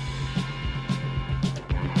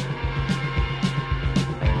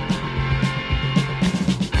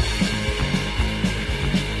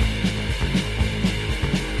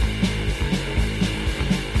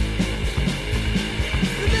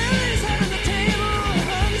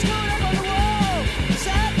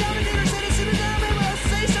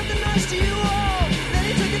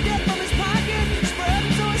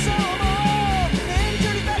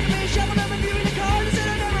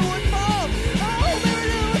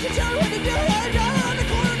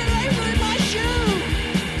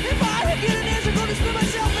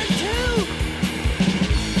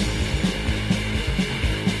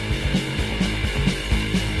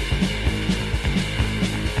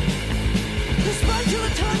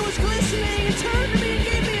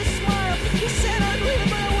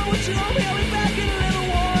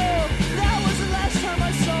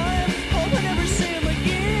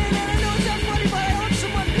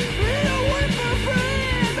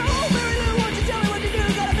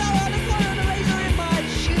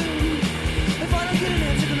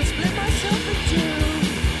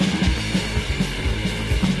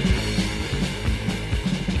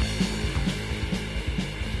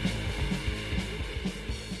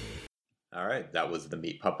 That was the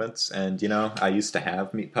Meat Puppets, and I used to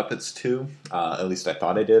have Meat Puppets too. At least I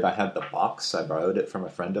thought I did. I had the box. I borrowed it from a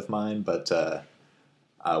friend of mine, but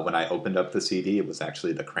when I opened up the CD, it was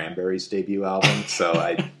actually the Cranberries' debut album. So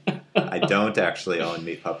I don't actually own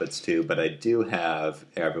Meat Puppets 2, but I do have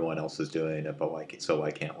Everyone Else Is Doing It, but why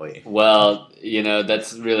can't we? Well,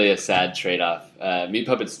 that's really a sad trade-off. Meat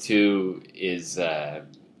Puppets 2 is...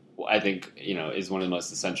 I think, is one of the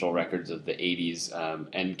most essential records of the 80s,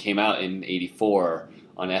 and came out in 84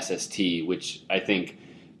 on SST, which I think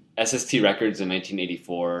SST Records in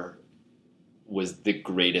 1984 was the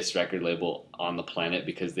greatest record label on the planet,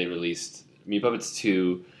 because they released Meat Puppets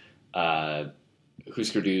 2,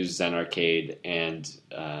 Husker Du's Zen Arcade, and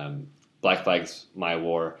Black Flag's My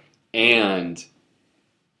War, and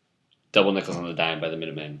Double Nickels on the Dime by the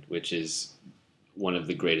Minutemen, which is one of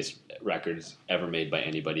the greatest records ever made by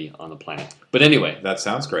anybody on the planet. But anyway. That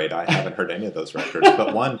sounds great. I haven't heard any of those records.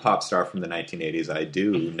 But one pop star from the 1980s I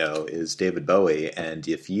do know is David Bowie. And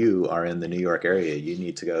if you are in the New York area, you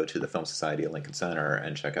need to go to the Film Society at Lincoln Center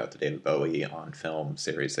and check out the David Bowie on Film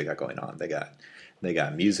series they got going on. They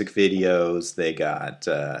got music videos. They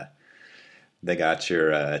got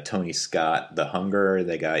your Tony Scott, The Hunger.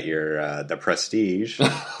 They got your The Prestige,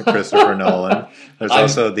 Christopher Nolan. There's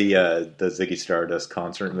also the Ziggy Stardust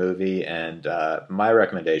concert movie. And my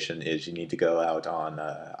recommendation is you need to go out on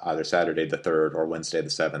either Saturday the 3rd or Wednesday the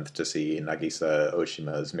 7th to see Nagisa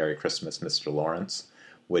Oshima's Merry Christmas, Mr. Lawrence,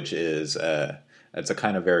 which is it's a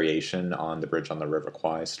kind of variation on the Bridge on the River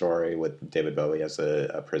Kwai story with David Bowie as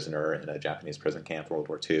a prisoner in a Japanese prison camp, World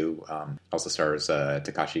War II. Also stars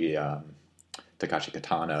Takashi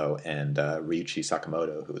Kitano and Ryuichi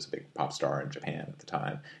Sakamoto, who was a big pop star in Japan at the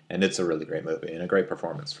time. And it's a really great movie and a great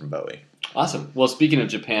performance from Bowie. Awesome. Well, speaking of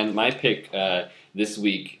Japan, my pick this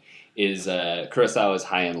week is Kurosawa's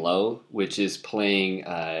High and Low, which is playing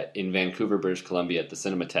in Vancouver, British Columbia at the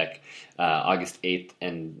Cinematheque August 8th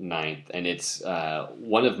and 9th. And it's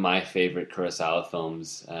one of my favorite Kurosawa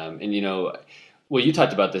films. Well, you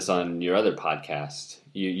talked about this on your other podcast.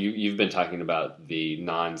 You've been talking about the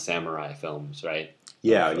non-samurai films, right?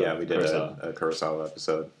 Yeah, we did a Kurosawa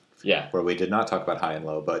episode. Yeah, where we did not talk about High and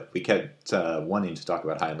Low, but we kept wanting to talk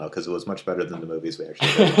about High and Low because it was much better than the movies we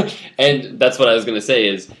actually did. And that's what I was going to say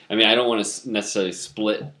is, I don't want to necessarily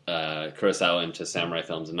split Kurosawa into samurai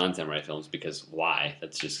films and non-samurai films, because why?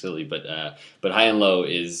 That's just silly. But High and Low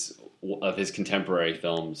is, of his contemporary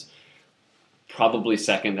films, probably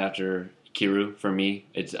second after Kiru for me.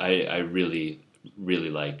 I really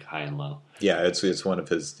like High and Low. Yeah, it's one of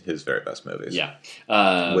his very best movies. Yeah,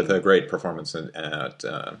 with a great performance out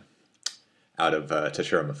of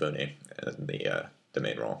Toshiro Mifune in the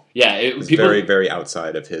main role. Yeah, it's very, very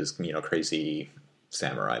outside of his crazy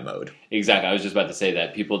samurai mode. Exactly. I was just about to say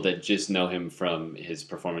that people that just know him from his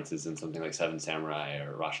performances in something like Seven Samurai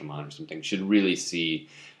or Rashomon or something should really see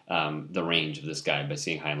the range of this guy by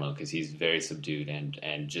seeing High and Low, because he's very subdued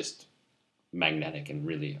and just magnetic and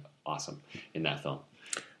really awesome in that film.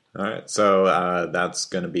 All right, so that's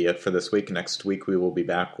going to be it for this week. Next week we will be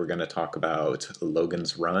back. We're going to talk about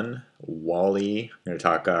Logan's Run, WALL-E. We're going to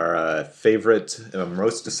talk our favorite,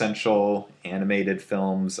 most essential animated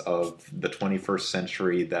films of the 21st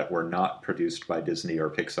century that were not produced by Disney or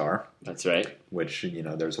Pixar. That's right. Which,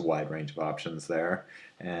 there's a wide range of options there.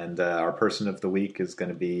 And our person of the week is going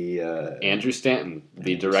to be Andrew Stanton,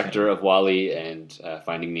 the director of WALL-E and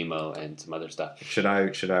Finding Nemo and some other stuff. Should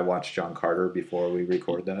I watch John Carter before we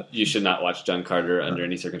record that? You should not watch John Carter under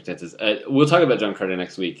any circumstances. We'll talk about John Carter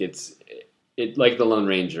next week. It like The Lone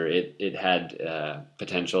Ranger. It had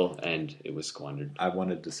potential and it was squandered. I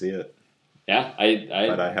wanted to see it. Yeah,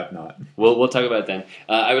 but I have not. We'll talk about it then.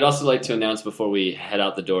 I would also like to announce before we head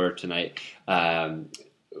out the door tonight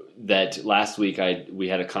that last week we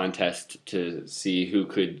had a contest to see who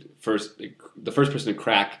could the first person to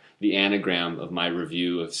crack the anagram of my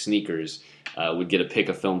review of Sneakers would get a pick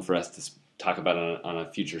of film for us to talk about on a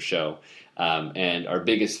future show. And our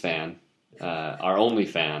biggest fan, our only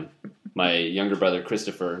fan, my younger brother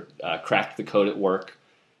Christopher, cracked the code at work.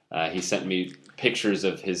 He sent me pictures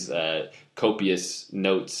of his copious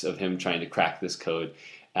notes of him trying to crack this code.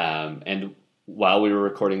 And while we were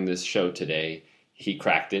recording this show today, he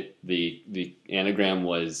cracked it. The anagram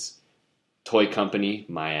was "Toy Company,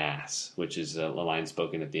 my ass," which is a line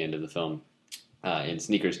spoken at the end of the film in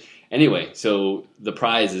Sneakers. Anyway, so the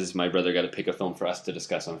prize is my brother got to pick a film for us to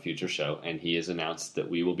discuss on a future show, and he has announced that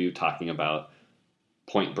we will be talking about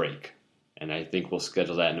Point Break. And I think we'll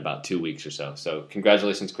schedule that in about 2 weeks or so. So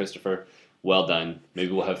congratulations, Christopher. Well done.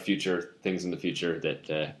 Maybe we'll have future things in the future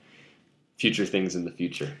that... future things in the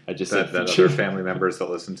future. I just said that other family members that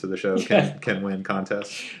listen to the show can win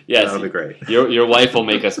contests. Yes, that'll be great. Your wife will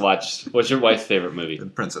make us watch. What's your wife's favorite movie? The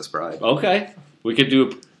Princess Bride. Okay, we could do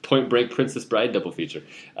a Point Break Princess Bride double feature.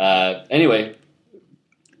 Anyway,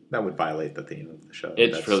 that would violate the theme of the show.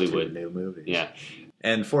 It really would. New movies. Yeah.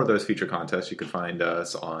 And for those future contests, you can find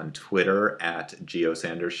us on Twitter at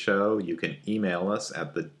GeoSandersShow. You can email us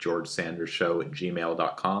at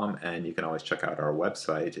thegeorgesandersshow@gmail.com, and you can always check out our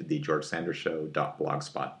website,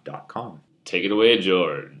 thegeorgesandersshow.blogspot.com. Take it away,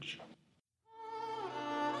 George.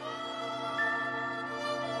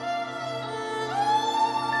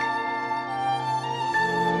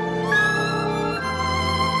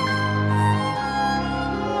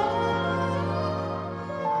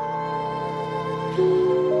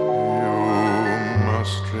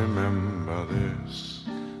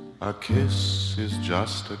 A kiss is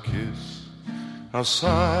just a kiss, a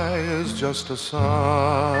sigh is just a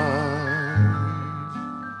sigh.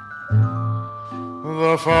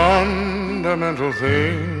 The fundamental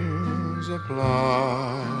things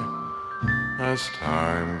apply as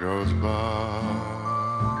time goes by.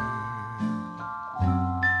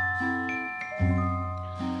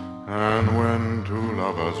 And when two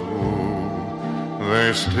lovers woo,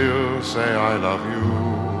 they still say I love you.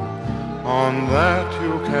 On that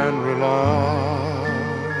you can rely.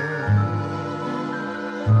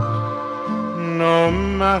 No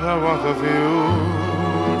matter what the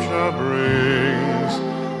future brings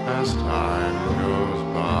as time goes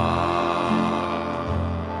by.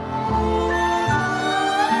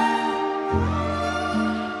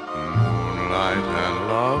 Moonlight and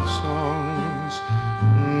love songs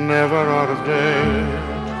never out of date.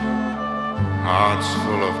 Hearts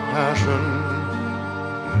full of passion,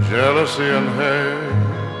 jealousy and hate.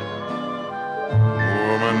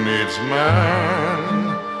 Woman needs man,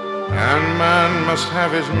 and man must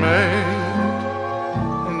have his mate.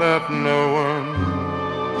 That no one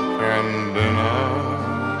can deny.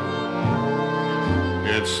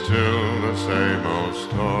 It's still the same old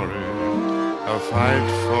story, a fight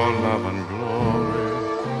for love and glory,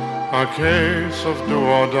 a case of do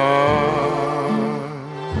or die.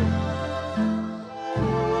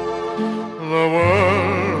 The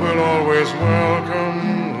world will always welcome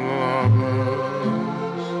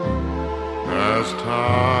lovers as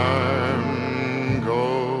time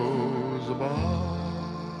goes by.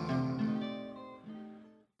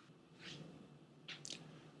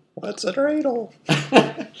 What's a dreidel?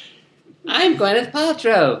 I'm Gwyneth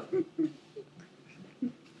Paltrow.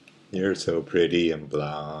 You're so pretty and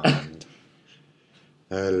blonde.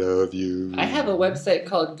 I love you. I have a website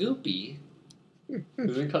called Goopy.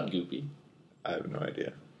 Is it called Goopy? I have no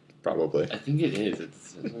idea. Probably. I think it is.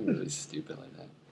 It's something really stupid like that.